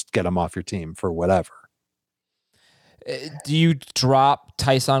don't just get him off your team for whatever. Do you drop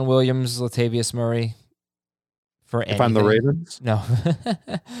Tyson Williams, Latavius Murray for anything? If I'm the Ravens? No.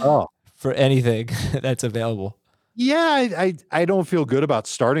 Oh. For anything that's available. Yeah, I don't feel good about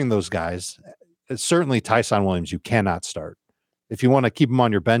starting those guys. Certainly Tyson Williams, you cannot start. If you want to keep him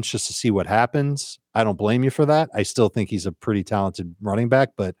on your bench just to see what happens, I don't blame you for that. I still think he's a pretty talented running back,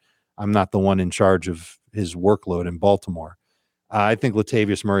 but I'm not the one in charge of his workload in Baltimore. I think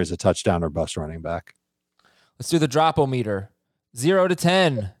Latavius Murray is a touchdown or bust running back. Let's do the drop-o-meter. 0 to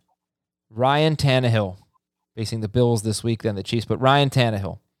 10. Ryan Tannehill. Facing the Bills this week, then the Chiefs, but Ryan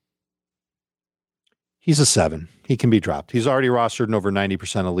Tannehill. He's a 7. He can be dropped. He's already rostered in over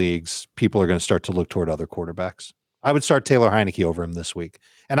 90% of leagues. People are going to start to look toward other quarterbacks. I would start Taylor Heineke over him this week.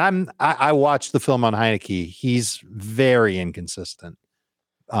 And I watched the film on Heineke. He's very inconsistent.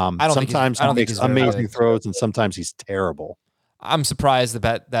 Sometimes he makes amazing throws, and sometimes he's terrible. I'm surprised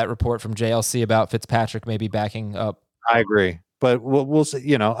about that report from JLC about Fitzpatrick maybe backing up. I agree. But we'll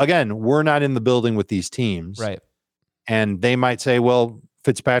see. Again, we're not in the building with these teams. Right. And they might say, well,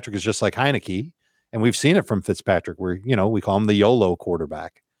 Fitzpatrick is just like Heineke. And we've seen it from Fitzpatrick where, we call him the YOLO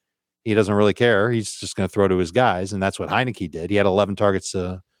quarterback. He doesn't really care. He's just going to throw to his guys. And that's what Heineke did. He had 11 targets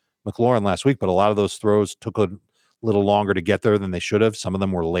to McLaurin last week, but a lot of those throws took a little longer to get there than they should have. Some of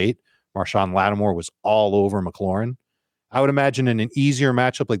them were late. Marshawn Lattimore was all over McLaurin. I would imagine in an easier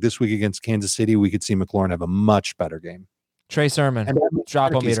matchup like this week against Kansas City, we could see McLaurin have a much better game. Trey Sermon,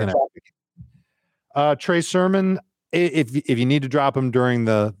 drop-o-meter. Trey Sermon, if you need to drop him during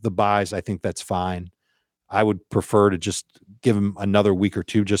the buys, I think that's fine. I would prefer to just give him another week or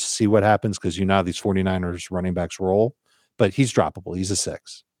two just to see what happens because how these 49ers running backs roll. But he's droppable. He's a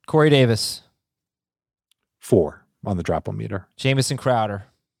 6. Corey Davis. 4 on the drop-o-meter. Jamison Crowder.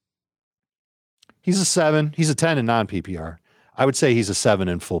 He's a 7. He's a 10 in non-PPR. I would say he's a 7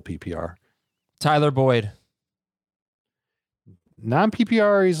 in full PPR. Tyler Boyd.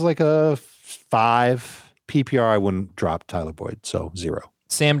 Non-PPR, he's like a 5. PPR, I wouldn't drop Tyler Boyd, so 0.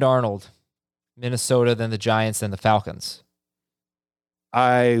 Sam Darnold. Minnesota, then the Giants, then the Falcons.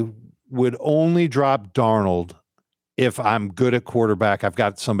 I would only drop Darnold if I'm good at quarterback. I've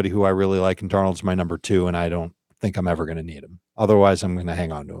got somebody who I really like, and Darnold's my number 2, and I don't think I'm ever going to need him. Otherwise, I'm going to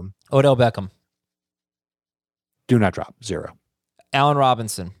hang on to him. Odell Beckham. Do not drop. 0. Allen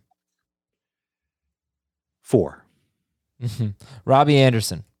Robinson. 4. Robbie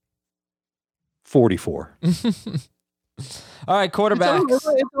Anderson. 44. All right, quarterbacks.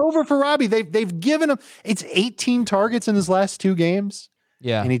 It's over for Robbie. They've given him, it's 18 targets in his last 2 games.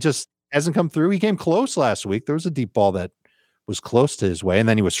 Yeah. And he just hasn't come through. He came close last week. There was a deep ball that was close to his way, and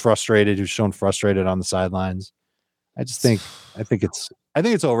then he was frustrated. He was shown frustrated on the sidelines. I think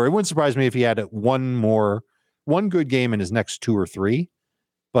it's over. It wouldn't surprise me if he had one good game in his next 2 or 3,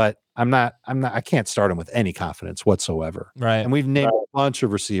 but I can't start him with any confidence whatsoever. Right. And we've named a bunch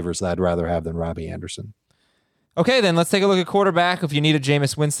of receivers that I'd rather have than Robbie Anderson. Okay, then let's take a look at quarterback. If you need a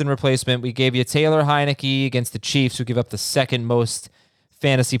Jameis Winston replacement, we gave you Taylor Heineke against the Chiefs, who give up the second most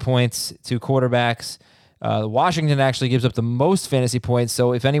fantasy points to quarterbacks. Washington actually gives up the most fantasy points.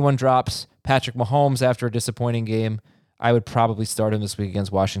 So if anyone drops Patrick Mahomes after a disappointing game, I would probably start him this week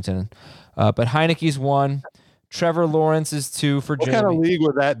against Washington. But Heineke's 1. Trevor Lawrence is 2 for Jamie. What kind of league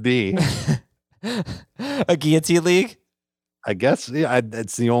would that be? A guillotine league? I guess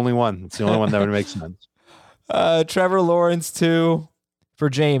it's the only one. It's the only one that would make sense. Trevor Lawrence 2 for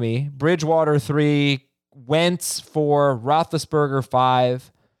Jamie. Bridgewater 3. Wentz 4. Roethlisberger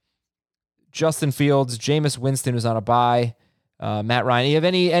 5. Justin Fields. Jameis Winston was on a bye. Matt Ryan. You have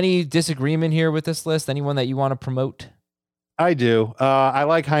any disagreement here with this list? Anyone that you want to promote? I do. I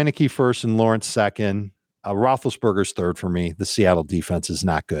like Heineke first and Lawrence second. Roethlisberger's third for me. The Seattle defense is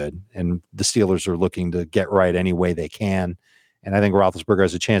not good, and the Steelers are looking to get right any way they can. And I think Roethlisberger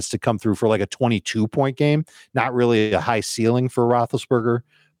has a chance to come through for like a 22-point game. Not really a high ceiling for Roethlisberger,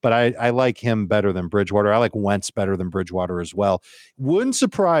 but I like him better than Bridgewater. I like Wentz better than Bridgewater as well. Wouldn't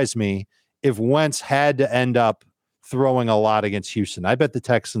surprise me if Wentz had to end up throwing a lot against Houston. I bet the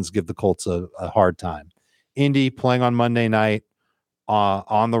Texans give the Colts a hard time. Indy playing on Monday night,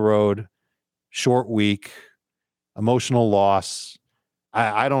 on the road, short week, emotional loss.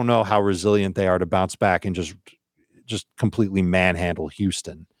 I don't know how resilient they are to bounce back and just completely manhandle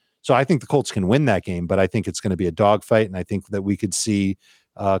Houston. So I think the Colts can win that game, but I think it's going to be a dogfight, and I think that we could see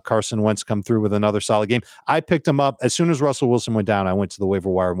Carson Wentz come through with another solid game. I picked him up as soon as Russell Wilson went down. I went to the waiver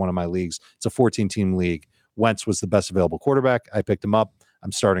wire in one of my leagues. It's a 14-team league. Wentz was the best available quarterback. I picked him up.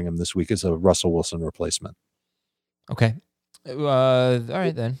 I'm starting him this week as a Russell Wilson replacement. Okay. All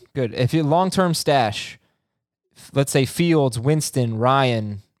right, then. Good. If you long-term stash, let's say Fields, Winston,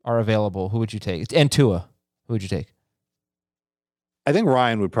 Ryan are available, who would you take? And Tua, who would you take? I think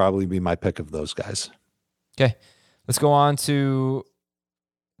Ryan would probably be my pick of those guys. Okay. Let's go on to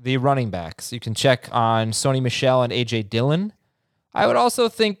the running backs. You can check on Sony Michel and A.J. Dillon. I would also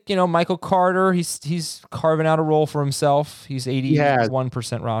think, Michael Carter, he's carving out a role for himself. He's 81%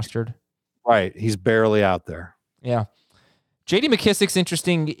 rostered. Right. He's barely out there. Yeah. J.D. McKissick's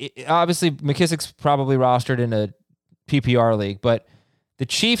interesting. Obviously, McKissick's probably rostered in a PPR league, but the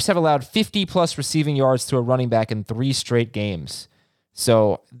Chiefs have allowed 50-plus receiving yards to a running back in 3 straight games.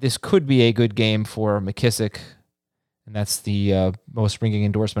 So this could be a good game for McKissick, and that's the most ringing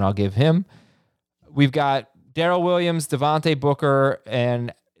endorsement I'll give him. We've got Darrell Williams, Devontae Booker,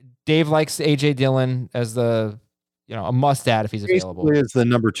 and Dave likes A.J. Dillon as a must-add if he's available. Basically is the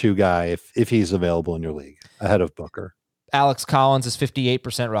number 2 guy if he's available in your league, ahead of Booker. Alex Collins is 58%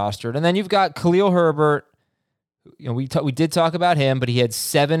 rostered. And then you've got Khalil Herbert. We did talk about him, but he had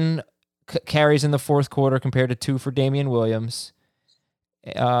 7 carries in the fourth quarter compared to 2 for Damian Williams.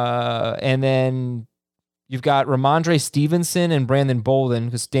 And then you've got Ramondre Stevenson and Brandon Bolden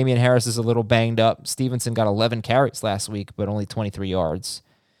because Damian Harris is a little banged up. Stevenson got 11 carries last week, but only 23 yards.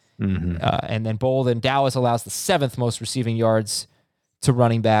 Mm-hmm. And then Bolden, Dallas allows the 7th most receiving yards to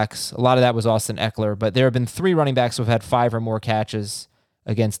running backs. A lot of that was Austin Eckler, but there have been 3 running backs who have had 5 or more catches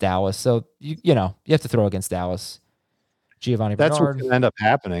against Dallas. So, you have to throw against Dallas. Giovanni Bernard. That's what can end up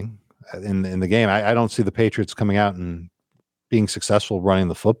happening in the game. I don't see the Patriots coming out and being successful running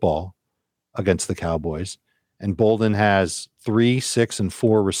the football against the Cowboys. And Bolden has 3, 6, and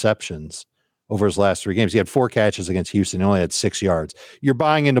 4 receptions over his last 3 games. He had 4 catches against Houston. He only had 6 yards. You're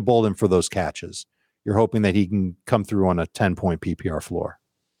buying into Bolden for those catches. You're hoping that he can come through on a 10-point PPR floor.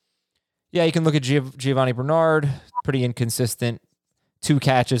 Yeah, you can look at Giovanni Bernard, pretty inconsistent. 2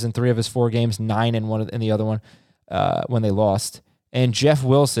 catches in 3 of his 4 games, 9 in the other one when they lost. And Jeff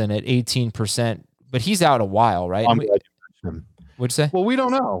Wilson at 18%, but he's out a while, right? I'm glad you mentioned him. What'd you say? Well, we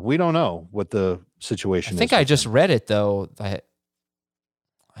don't know. We don't know what the situation is. I think I just read it, though. I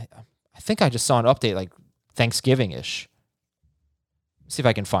think I just saw an update like Thanksgiving-ish. See if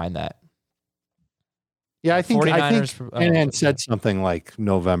I can find that. Yeah, I think Shanahan said something like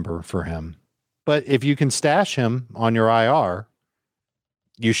November for him. But if you can stash him on your IR,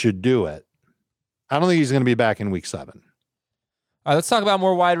 you should do it. I don't think he's going to be back in week 7. All right, let's talk about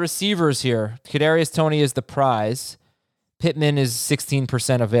more wide receivers here. Kadarius Toney is the prize. Pittman is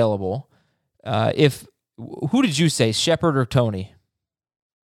 16% available. Who did you say, Shepard or Toney?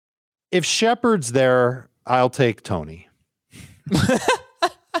 If Shepard's there, I'll take Toney.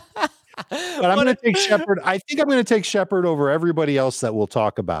 But I'm going to take Shepard. I think I'm going to take Shepard over everybody else that we'll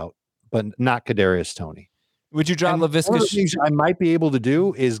talk about, but not Kadarius Toney. Would you drop Laviska? One of the things I might be able to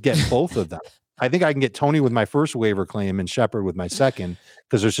do is get both of them. I think I can get Toney with my first waiver claim and Shepard with my second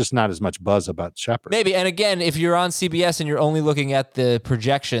because there's just not as much buzz about Shepard. Maybe. And again, if you're on CBS and you're only looking at the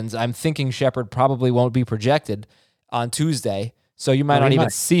projections, I'm thinking Shepard probably won't be projected on Tuesday. So you might not even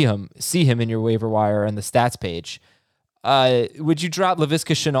see him in your waiver wire and the stats page. Would you drop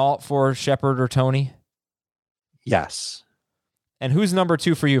Laviska Shenault for Shepard or Toney? Yes. And who's number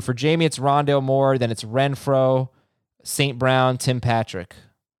 2 for you? For Jamie, it's Rondale Moore. Then it's Renfro, St. Brown, Tim Patrick.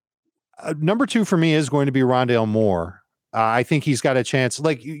 Number 2 for me is going to be Rondale Moore. I think he's got a chance.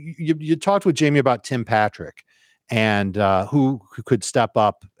 Like you talked with Jamie about Tim Patrick and who could step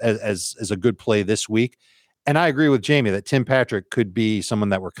up as a good play this week. And I agree with Jamie that Tim Patrick could be someone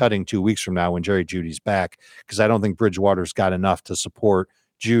that we're cutting 2 weeks from now when Jerry Jeudy's back, because I don't think Bridgewater's got enough to support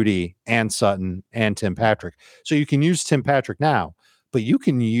Jeudy and Sutton and Tim Patrick. So you can use Tim Patrick now, but you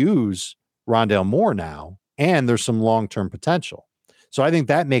can use Rondale Moore now, and there's some long-term potential. So I think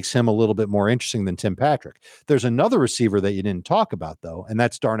that makes him a little bit more interesting than Tim Patrick. There's another receiver that you didn't talk about, though, and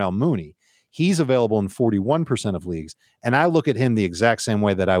that's Darnell Mooney. He's available in 41% of leagues, and I look at him the exact same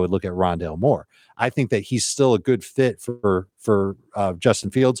way that I would look at Rondale Moore. I think that he's still a good fit for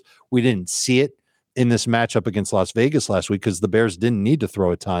Justin Fields. We didn't see it in this matchup against Las Vegas last week because the Bears didn't need to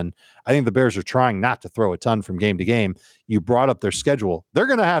throw a ton. I think the Bears are trying not to throw a ton from game to game. You brought up their schedule. They're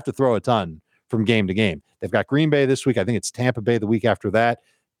going to have to throw a ton from game to game. They've got Green Bay this week. I think it's Tampa Bay the week after that.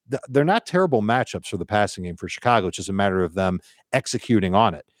 They're not terrible matchups for the passing game for Chicago. It's just a matter of them executing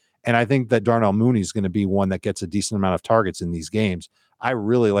on it. And I think that Darnell Mooney is going to be one that gets a decent amount of targets in these games. I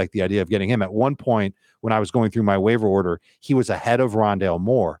really like the idea of getting him. At one point, when I was going through my waiver order, he was ahead of Rondale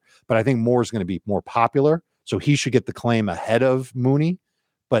Moore, but I think Moore is going to be more popular, so he should get the claim ahead of Mooney.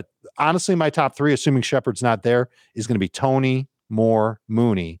 But honestly, my top 3, assuming Shepard's not there, is going to be Toney, Moore,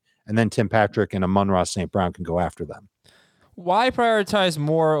 Mooney, and then Tim Patrick and Amon-Ra St. Brown can go after them. Why prioritize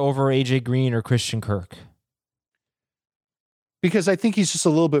Moore over AJ Green or Christian Kirk? Because I think he's just a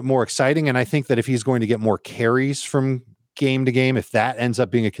little bit more exciting, and I think that if he's going to get more carries from game to game, if that ends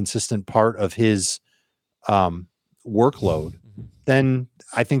up being a consistent part of his workload, then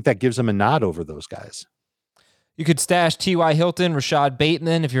I think that gives him a nod over those guys. You could stash T.Y. Hilton, Rashad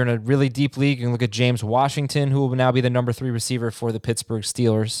Bateman. If you're in a really deep league, you can look at James Washington, who will now be the number 3 receiver for the Pittsburgh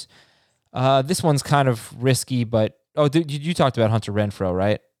Steelers. This one's kind of risky, but you talked about Hunter Renfrow,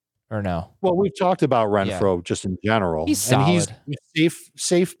 right? or no? Well, we've talked about Renfroe just in general. He's solid. And he's a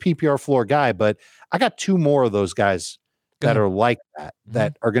safe PPR floor guy, but I got two more of those guys that are like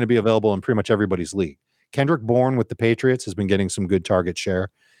that are going to be available in pretty much everybody's league. Kendrick Bourne with the Patriots has been getting some good target share,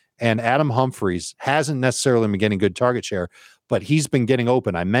 and Adam Humphries hasn't necessarily been getting good target share, but he's been getting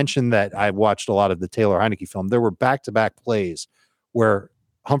open. I mentioned that I watched a lot of the Taylor Heineke film. There were back-to-back plays where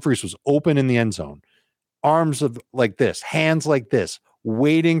Humphries was open in the end zone, arms of like this, hands like this,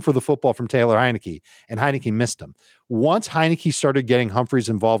 waiting for the football from Taylor Heineke, and Heineke missed him. Once Heineke started getting Humphries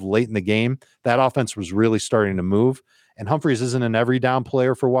involved late in the game, that offense was really starting to move. And Humphries isn't an every down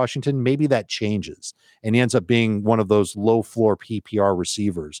player for Washington. Maybe that changes, and he ends up being one of those low floor PPR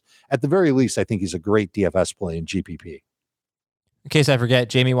receivers. At the very least, I think he's a great DFS play in GPP. In case I forget,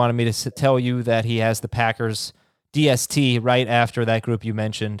 Jamie wanted me to tell you that he has the Packers DST right after that group you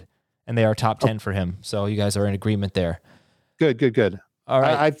mentioned, and they are top 10 for him. So you guys are in agreement there. Good. All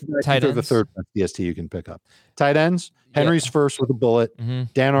right. I think they're the third DST you can pick up. Tight ends, Henry's first with a bullet.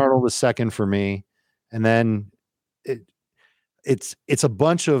 Dan Arnold is second for me. And then it's a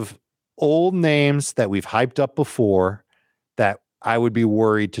bunch of old names that we've hyped up before that I would be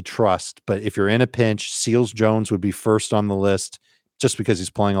worried to trust. But if you're in a pinch, Seals Jones would be first on the list just because he's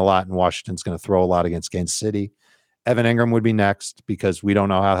playing a lot and Washington's going to throw a lot against Kansas City. Evan Ingram would be next because we don't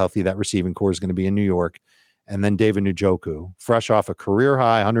know how healthy that receiving core is going to be in New York. And then David Njoku, fresh off a career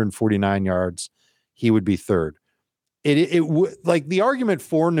high 149 yards, he would be third. It would, like, the argument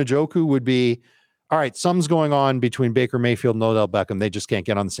for Njoku would be, all right, something's going on between Baker Mayfield and Odell Beckham. They just can't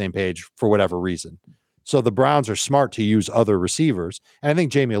get on the same page for whatever reason. So the Browns are smart to use other receivers. And I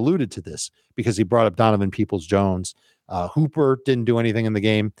think Jamie alluded to this because he brought up Donovan Peoples-Jones. Hooper didn't do anything in the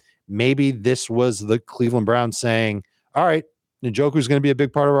game. Maybe this was the Cleveland Browns saying, all right, Njoku is going to be a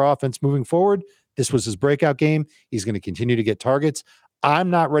big part of our offense moving forward. This was his breakout game. He's going to continue to get targets. I'm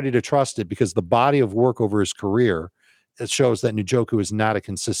not ready to trust it because the body of work over his career, it shows that Njoku is not a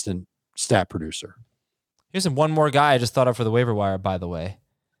consistent stat producer. Here's one more guy I just thought of for the waiver wire, by the way.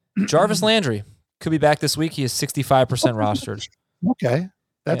 Jarvis Landry could be back this week. He is 65% rostered. Okay.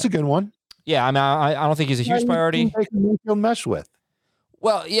 That's a good one. Yeah, I mean, I don't think he's a huge priority. Mesh with.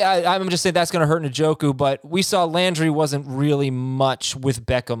 Well, yeah, I'm just saying that's going to hurt Njoku, but we saw Landry wasn't really much with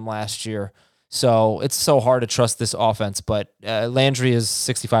Beckham last year. So it's so hard to trust this offense, but Landry is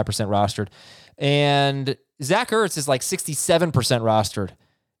 65% rostered. And Zach Ertz is like 67% rostered.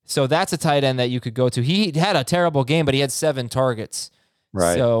 So that's a tight end that you could go to. He had a terrible game, but he had 7 targets.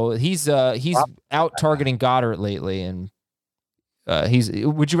 Right. So he's out targeting Goddard lately. And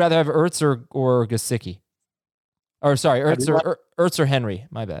would you rather have Ertz or Gesicki? Or sorry, Ertz or Henry.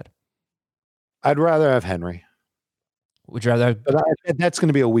 My bad. I'd rather have Henry. Would you rather have... But that's going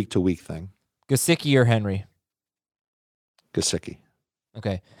to be a week-to-week thing. Gesicki or Henry? Gesicki.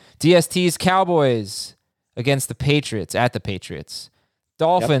 Okay. DST's Cowboys against the Patriots, at the Patriots.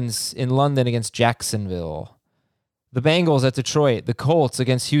 Dolphins in London against Jacksonville. The Bengals at Detroit. The Colts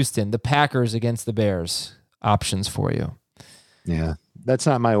against Houston. The Packers against the Bears. Options for you. Yeah, that's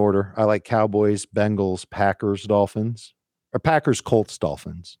not my order. I like Cowboys, Bengals, Packers, Dolphins. Or Packers, Colts,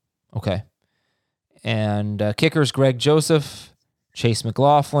 Dolphins. Okay. And kickers, Greg Joseph, Chase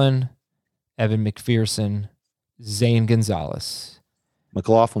McLaughlin, Evan McPherson, Zane Gonzalez.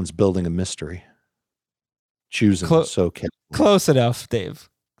 McLaughlin's building a mystery. Choosing so carefully. Close enough, Dave.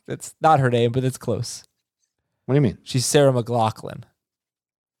 It's not her name, but it's close. What do you mean? She's Sarah McLaughlin.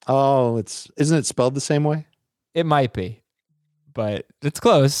 Oh, isn't it spelled the same way? It might be, but it's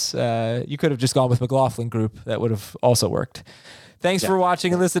close. You could have just gone with McLaughlin Group. That would have also worked. Thanks for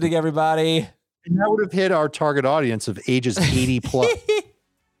watching and listening, everybody. And that would have hit our target audience of ages 80 plus.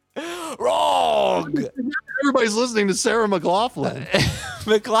 Wrong. Everybody's listening to Sarah McLaughlin.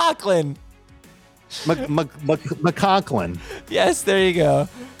 McLaughlin. McConklin. Yes, there you go.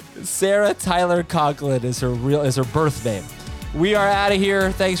 Sarah Tyler Conklin is her birth name. We are out of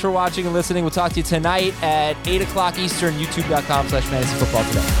here. Thanks for watching and listening. We'll talk to you tonight at 8 o'clock Eastern, youtube.com/fantasyfootball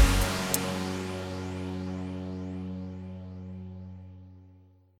today.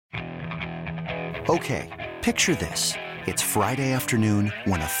 Okay, picture this. It's Friday afternoon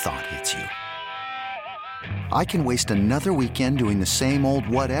when a thought hits you. I can waste another weekend doing the same old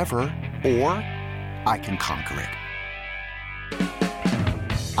whatever, or I can conquer it.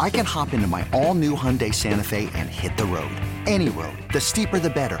 I can hop into my all-new Hyundai Santa Fe and hit the road. Any road. The steeper, the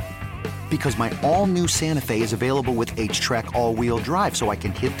better. Because my all-new Santa Fe is available with H-Track all-wheel drive, so I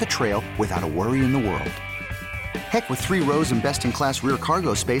can hit the trail without a worry in the world. Heck, with 3 rows and best-in-class rear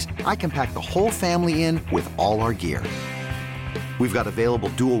cargo space, I can pack the whole family in with all our gear. We've got available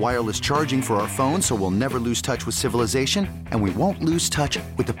dual wireless charging for our phones, so we'll never lose touch with civilization, and we won't lose touch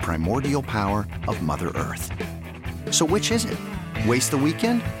with the primordial power of Mother Earth. So which is it? Waste the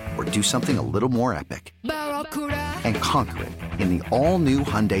weekend or do something a little more epic? And conquer it in the all-new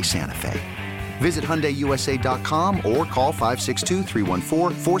Hyundai Santa Fe. Visit HyundaiUSA.com or call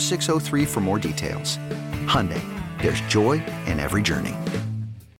 562-314-4603 for more details. Hyundai, there's joy in every journey.